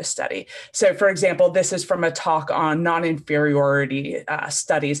conclusions to a study. So for example, this is from a talk on non-inferiority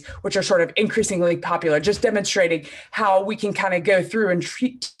studies, which are sort of increasingly popular, just demonstrating how we can kind of go through and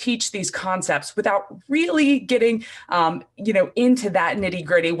teach these concepts without really getting, into that nitty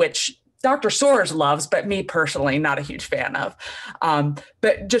gritty, which Dr. Soares loves, but me personally, not a huge fan of.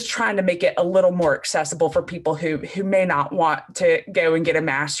 But just trying to make it a little more accessible for people who may not want to go and get a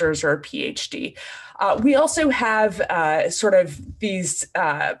master's or a PhD. We also have sort of these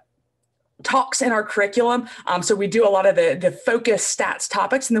talks in our curriculum. So we do a lot of the focus stats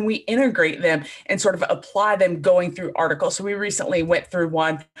topics, and then we integrate them and sort of apply them going through articles. So we recently went through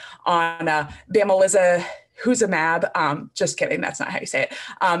one on bamlizumab, just kidding, that's not how you say it,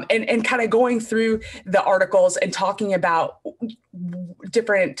 and kind of going through the articles and talking about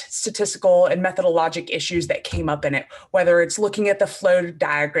different statistical and methodologic issues that came up in it, whether it's looking at the flow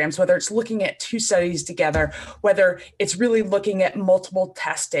diagrams, whether it's looking at two studies together, whether it's really looking at multiple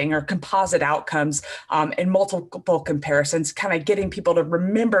testing or composite outcomes and multiple comparisons, kind of getting people to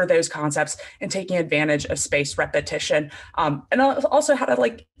remember those concepts and taking advantage of spaced repetition, and also how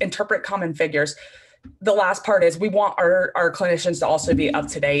to interpret common figures. The last part is we want our clinicians to also be up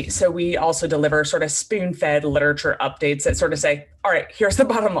to date. So we also deliver sort of spoon-fed literature updates that sort of say, all right, here's the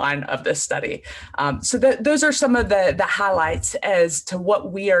bottom line of this study. So those are some of the highlights as to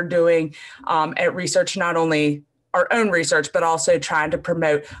what we are doing at research, not only our own research, but also trying to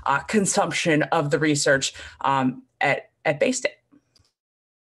promote consumption of the research at Baystate.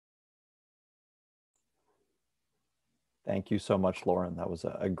 Thank you so much, Lauren. That was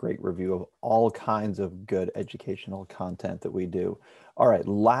a great review of all kinds of good educational content that we do. All right,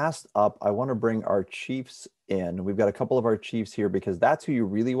 last up, I want to bring our chiefs in. We've got a couple of our chiefs here because that's who you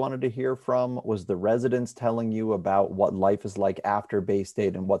really wanted to hear from, was the residents telling you about what life is like after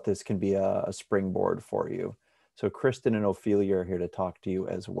Baystate and what this can be a springboard for you. So Kristen and Ophelia are here to talk to you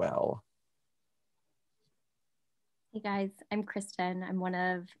as well. Hey guys, I'm Kristen. I'm one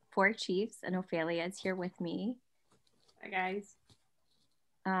of 4 chiefs, and Ophelia is here with me. Hi guys.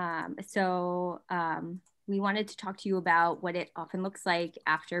 We wanted to talk to you about what it often looks like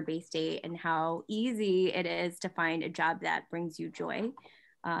after Baystate and how easy it is to find a job that brings you joy,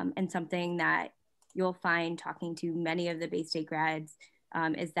 and something that you'll find talking to many of the Baystate grads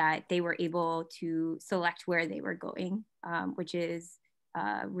is that they were able to select where they were going, which is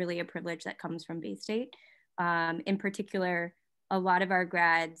really a privilege that comes from Baystate. In particular, a lot of our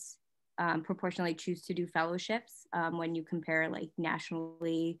grads proportionally choose to do fellowships. When you compare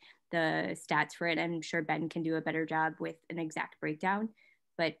nationally the stats for it, I'm sure Ben can do a better job with an exact breakdown,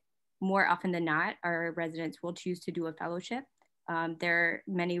 but more often than not, our residents will choose to do a fellowship. There are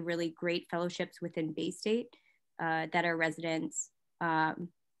many really great fellowships within Baystate that our residents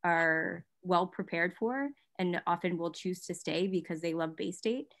are well prepared for and often will choose to stay because they love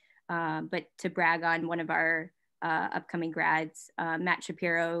Baystate. But to brag on one of our upcoming grads, Matt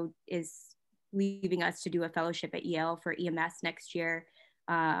Shapiro is leaving us to do a fellowship at Yale for EMS next year.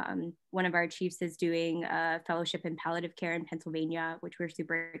 One of our chiefs is doing a fellowship in palliative care in Pennsylvania, which we're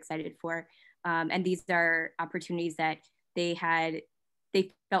super excited for. And these are opportunities that they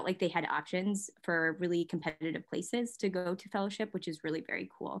felt like they had options for really competitive places to go to fellowship, which is really very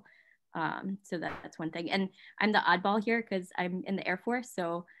cool. So that's one thing. And I'm the oddball here because I'm in the Air Force,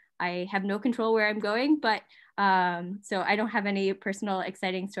 so I have no control where I'm going, but so I don't have any personal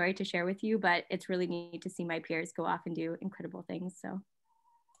exciting story to share with you, but it's really neat to see my peers go off and do incredible things. So.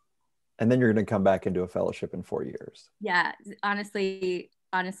 And then you're going to come back and do a fellowship in 4 years. Yeah, honestly,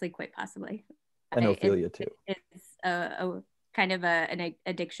 quite possibly. And Ophelia too. It's a kind of an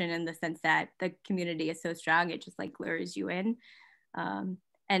addiction in the sense that the community is so strong, it just like lures you in.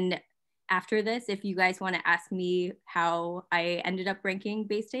 And after this, if you guys want to ask me how I ended up ranking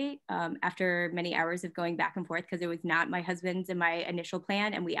Baystate after many hours of going back and forth, because it was not my husband's and my initial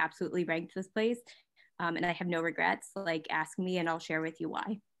plan, and we absolutely ranked this place, and I have no regrets, like ask me and I'll share with you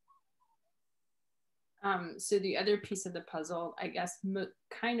why. So the other piece of the puzzle, I guess,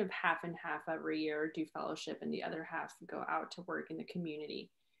 kind of half and half every year do fellowship, and the other half go out to work in the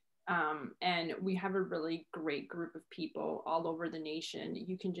community. And we have a really great group of people all over the nation.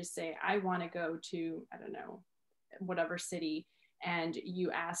 You can just say, I want to go to, I don't know, whatever city, and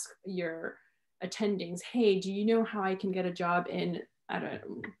you ask your attendings, hey, do you know how I can get a job in, I don't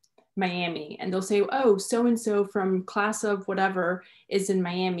know, Miami? And they'll say, oh, so-and-so from class of whatever is in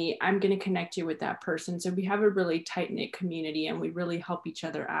Miami. I'm going to connect you with that person. So we have a really tight-knit community, and we really help each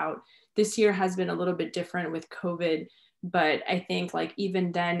other out. This year has been a little bit different with COVID, but I think like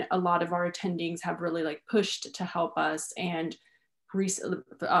even then, a lot of our attendings have really like pushed to help us, and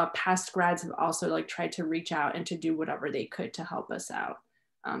past grads have also like tried to reach out and to do whatever they could to help us out.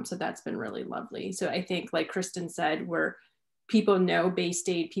 So that's been really lovely. So I think like Kristen said, people know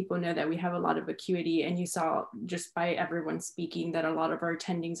Baystate, people know that we have a lot of acuity, and you saw just by everyone speaking that a lot of our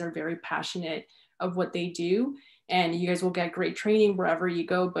attendings are very passionate of what they do, and you guys will get great training wherever you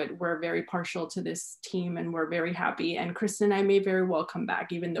go, but we're very partial to this team and we're very happy. And Kristen and I may very well come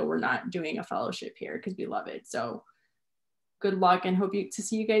back, even though we're not doing a fellowship here, because we love it. So good luck, and hope to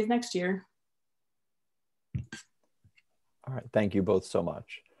see you guys next year. All right, thank you both so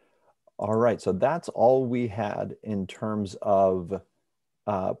much. All right, so that's all we had in terms of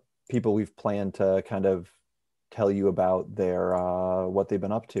people we've planned to kind of tell you about their what they've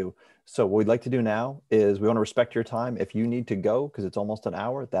been up to. So what we'd like to do now is we want to respect your time. If you need to go because it's almost an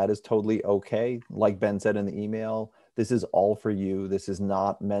hour, that is totally okay. Like Ben said in the email, this is all for you. This is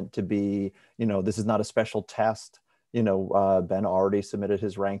not meant to be, this is not a special test. Ben already submitted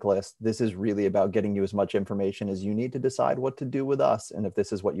his rank list. This is really about getting you as much information as you need to decide what to do with us, and if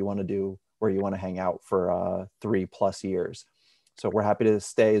this is what you want to do, where you want to hang out for 3+ years. So we're happy to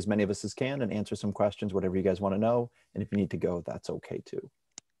stay as many of us as can and answer some questions, whatever you guys want to know. And if you need to go, that's okay too.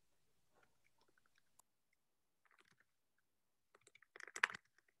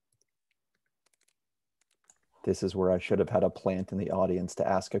 This is where I should have had a plant in the audience to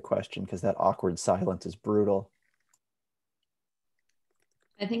ask a question, because that awkward silence is brutal.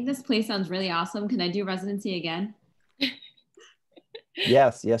 I think this place sounds really awesome. Can I do residency again?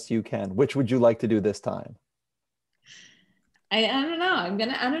 Yes, you can. Which would you like to do this time? I don't know.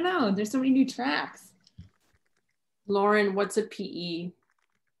 I don't know. There's so many new tracks. Lauren, what's a PE?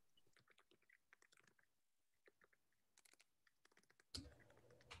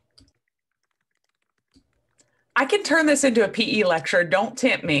 I can turn this into a PE lecture. Don't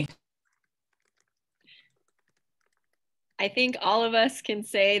tempt me. I think all of us can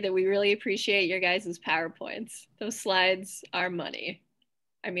say that we really appreciate your guys' PowerPoints. Those slides are money.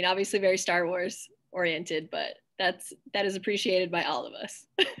 I mean, obviously very Star Wars oriented, but that is appreciated by all of us.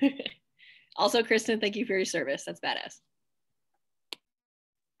 Also, Kristen, thank you for your service. That's badass.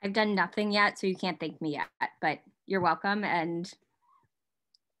 I've done nothing yet, so you can't thank me yet, but you're welcome. And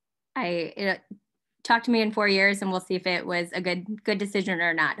talk to me in 4 years and we'll see if it was a good decision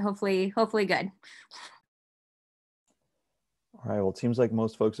or not. Hopefully good. All right, well, it seems like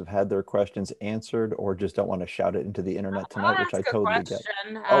most folks have had their questions answered or just don't want to shout it into the internet tonight, which I totally get.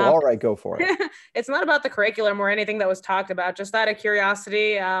 Oh, all right, go for it. It's not about the curriculum or anything that was talked about, just out of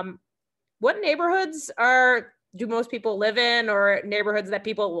curiosity. What neighborhoods do most people live in, or neighborhoods that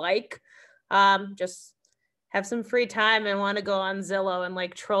people like? Just have some free time and want to go on Zillow and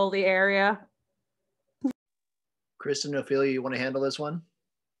like troll the area. Kristen, Ophelia, you want to handle this one?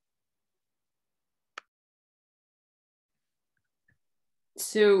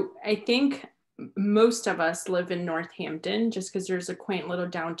 So I think most of us live in Northampton just because there's a quaint little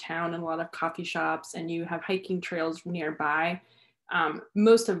downtown and a lot of coffee shops, and you have hiking trails nearby.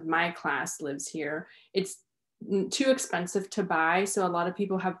 Most of my class lives here. It's too expensive to buy, so a lot of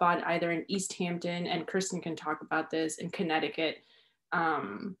people have bought either in East Hampton, and Kristen can talk about this, in Connecticut.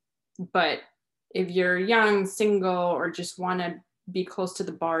 But if you're young, single, or just want to be close to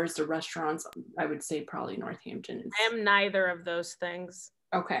the bars, the restaurants, I would say probably Northampton is. I am neither of those things.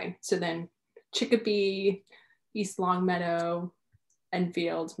 Okay, so then Chicopee, East Longmeadow,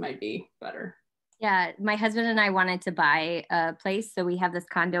 Enfield might be better. Yeah, my husband and I wanted to buy a place, so we have this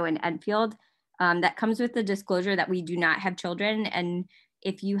condo in Enfield that comes with the disclosure that we do not have children, and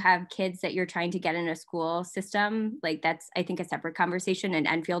if you have kids that you're trying to get in a school system, like that's, I think, a separate conversation, and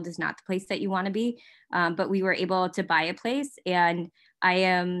Enfield is not the place that you want to be. But we were able to buy a place, and I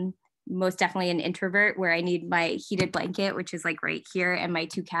am most definitely an introvert where I need my heated blanket, which is like right here, and my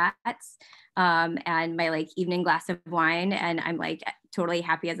 2 cats, and my like evening glass of wine, and I'm like totally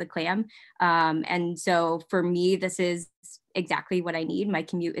happy as a clam. And so for me, this is exactly what I need. My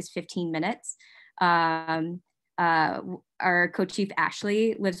commute is 15 minutes. Our co-chief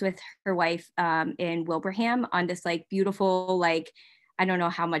Ashley lives with her wife in Wilbraham on this like beautiful, like, I don't know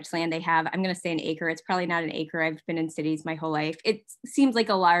how much land they have. I'm going to say an acre. It's probably not an acre. I've been in cities my whole life. It seems like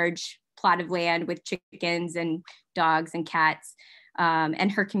a large plot of land with chickens and dogs and cats.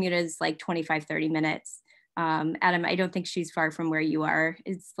 And her commute is like 25, 30 minutes. Adam, I don't think she's far from where you are.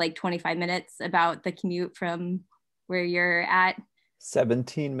 It's like 25 minutes about the commute from where you're at.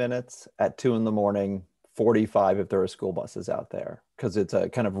 17 minutes at 2 in the morning, 45 if there are school buses out there, because it's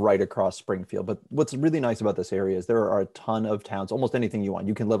kind of right across Springfield. But what's really nice about this area is there are a ton of towns, almost anything you want.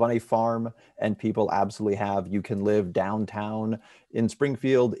 You can live on a farm, and people absolutely have. You can live downtown in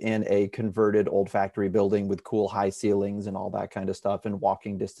Springfield in a converted old factory building with cool high ceilings and all that kind of stuff, and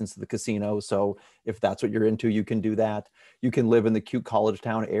walking distance to the casino. So if that's what you're into, you can do that. You can live in the cute college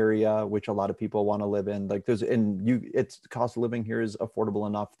town area, which a lot of people want to live in. Like it's cost of living here is affordable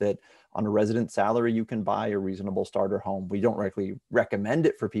enough that on a resident salary, you can buy a reasonable starter home. We don't really recommend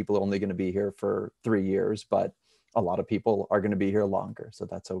it for people only going to be here for 3 years, but a lot of people are going to be here longer, so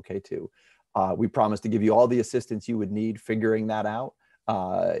that's okay too. We promise to give you all the assistance you would need figuring that out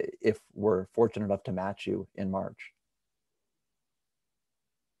if we're fortunate enough to match you in March.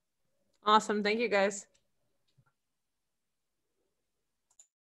 Awesome. Thank you, guys.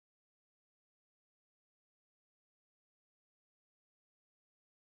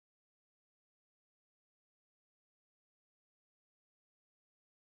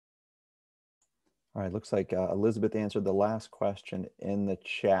 All right, looks like Elizabeth answered the last question in the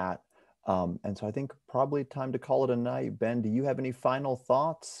chat. And so I think probably time to call it a night. Ben, do you have any final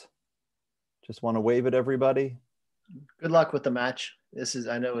thoughts? Just want to wave at everybody. Good luck with the match.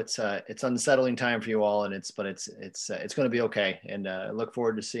 I know it's unsettling time for you all, and it's going to be okay. And I look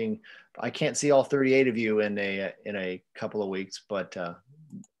forward to seeing. I can't see all 38 of you in a couple of weeks, but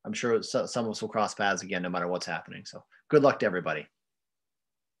I'm sure some of us will cross paths again, no matter what's happening. So good luck to everybody.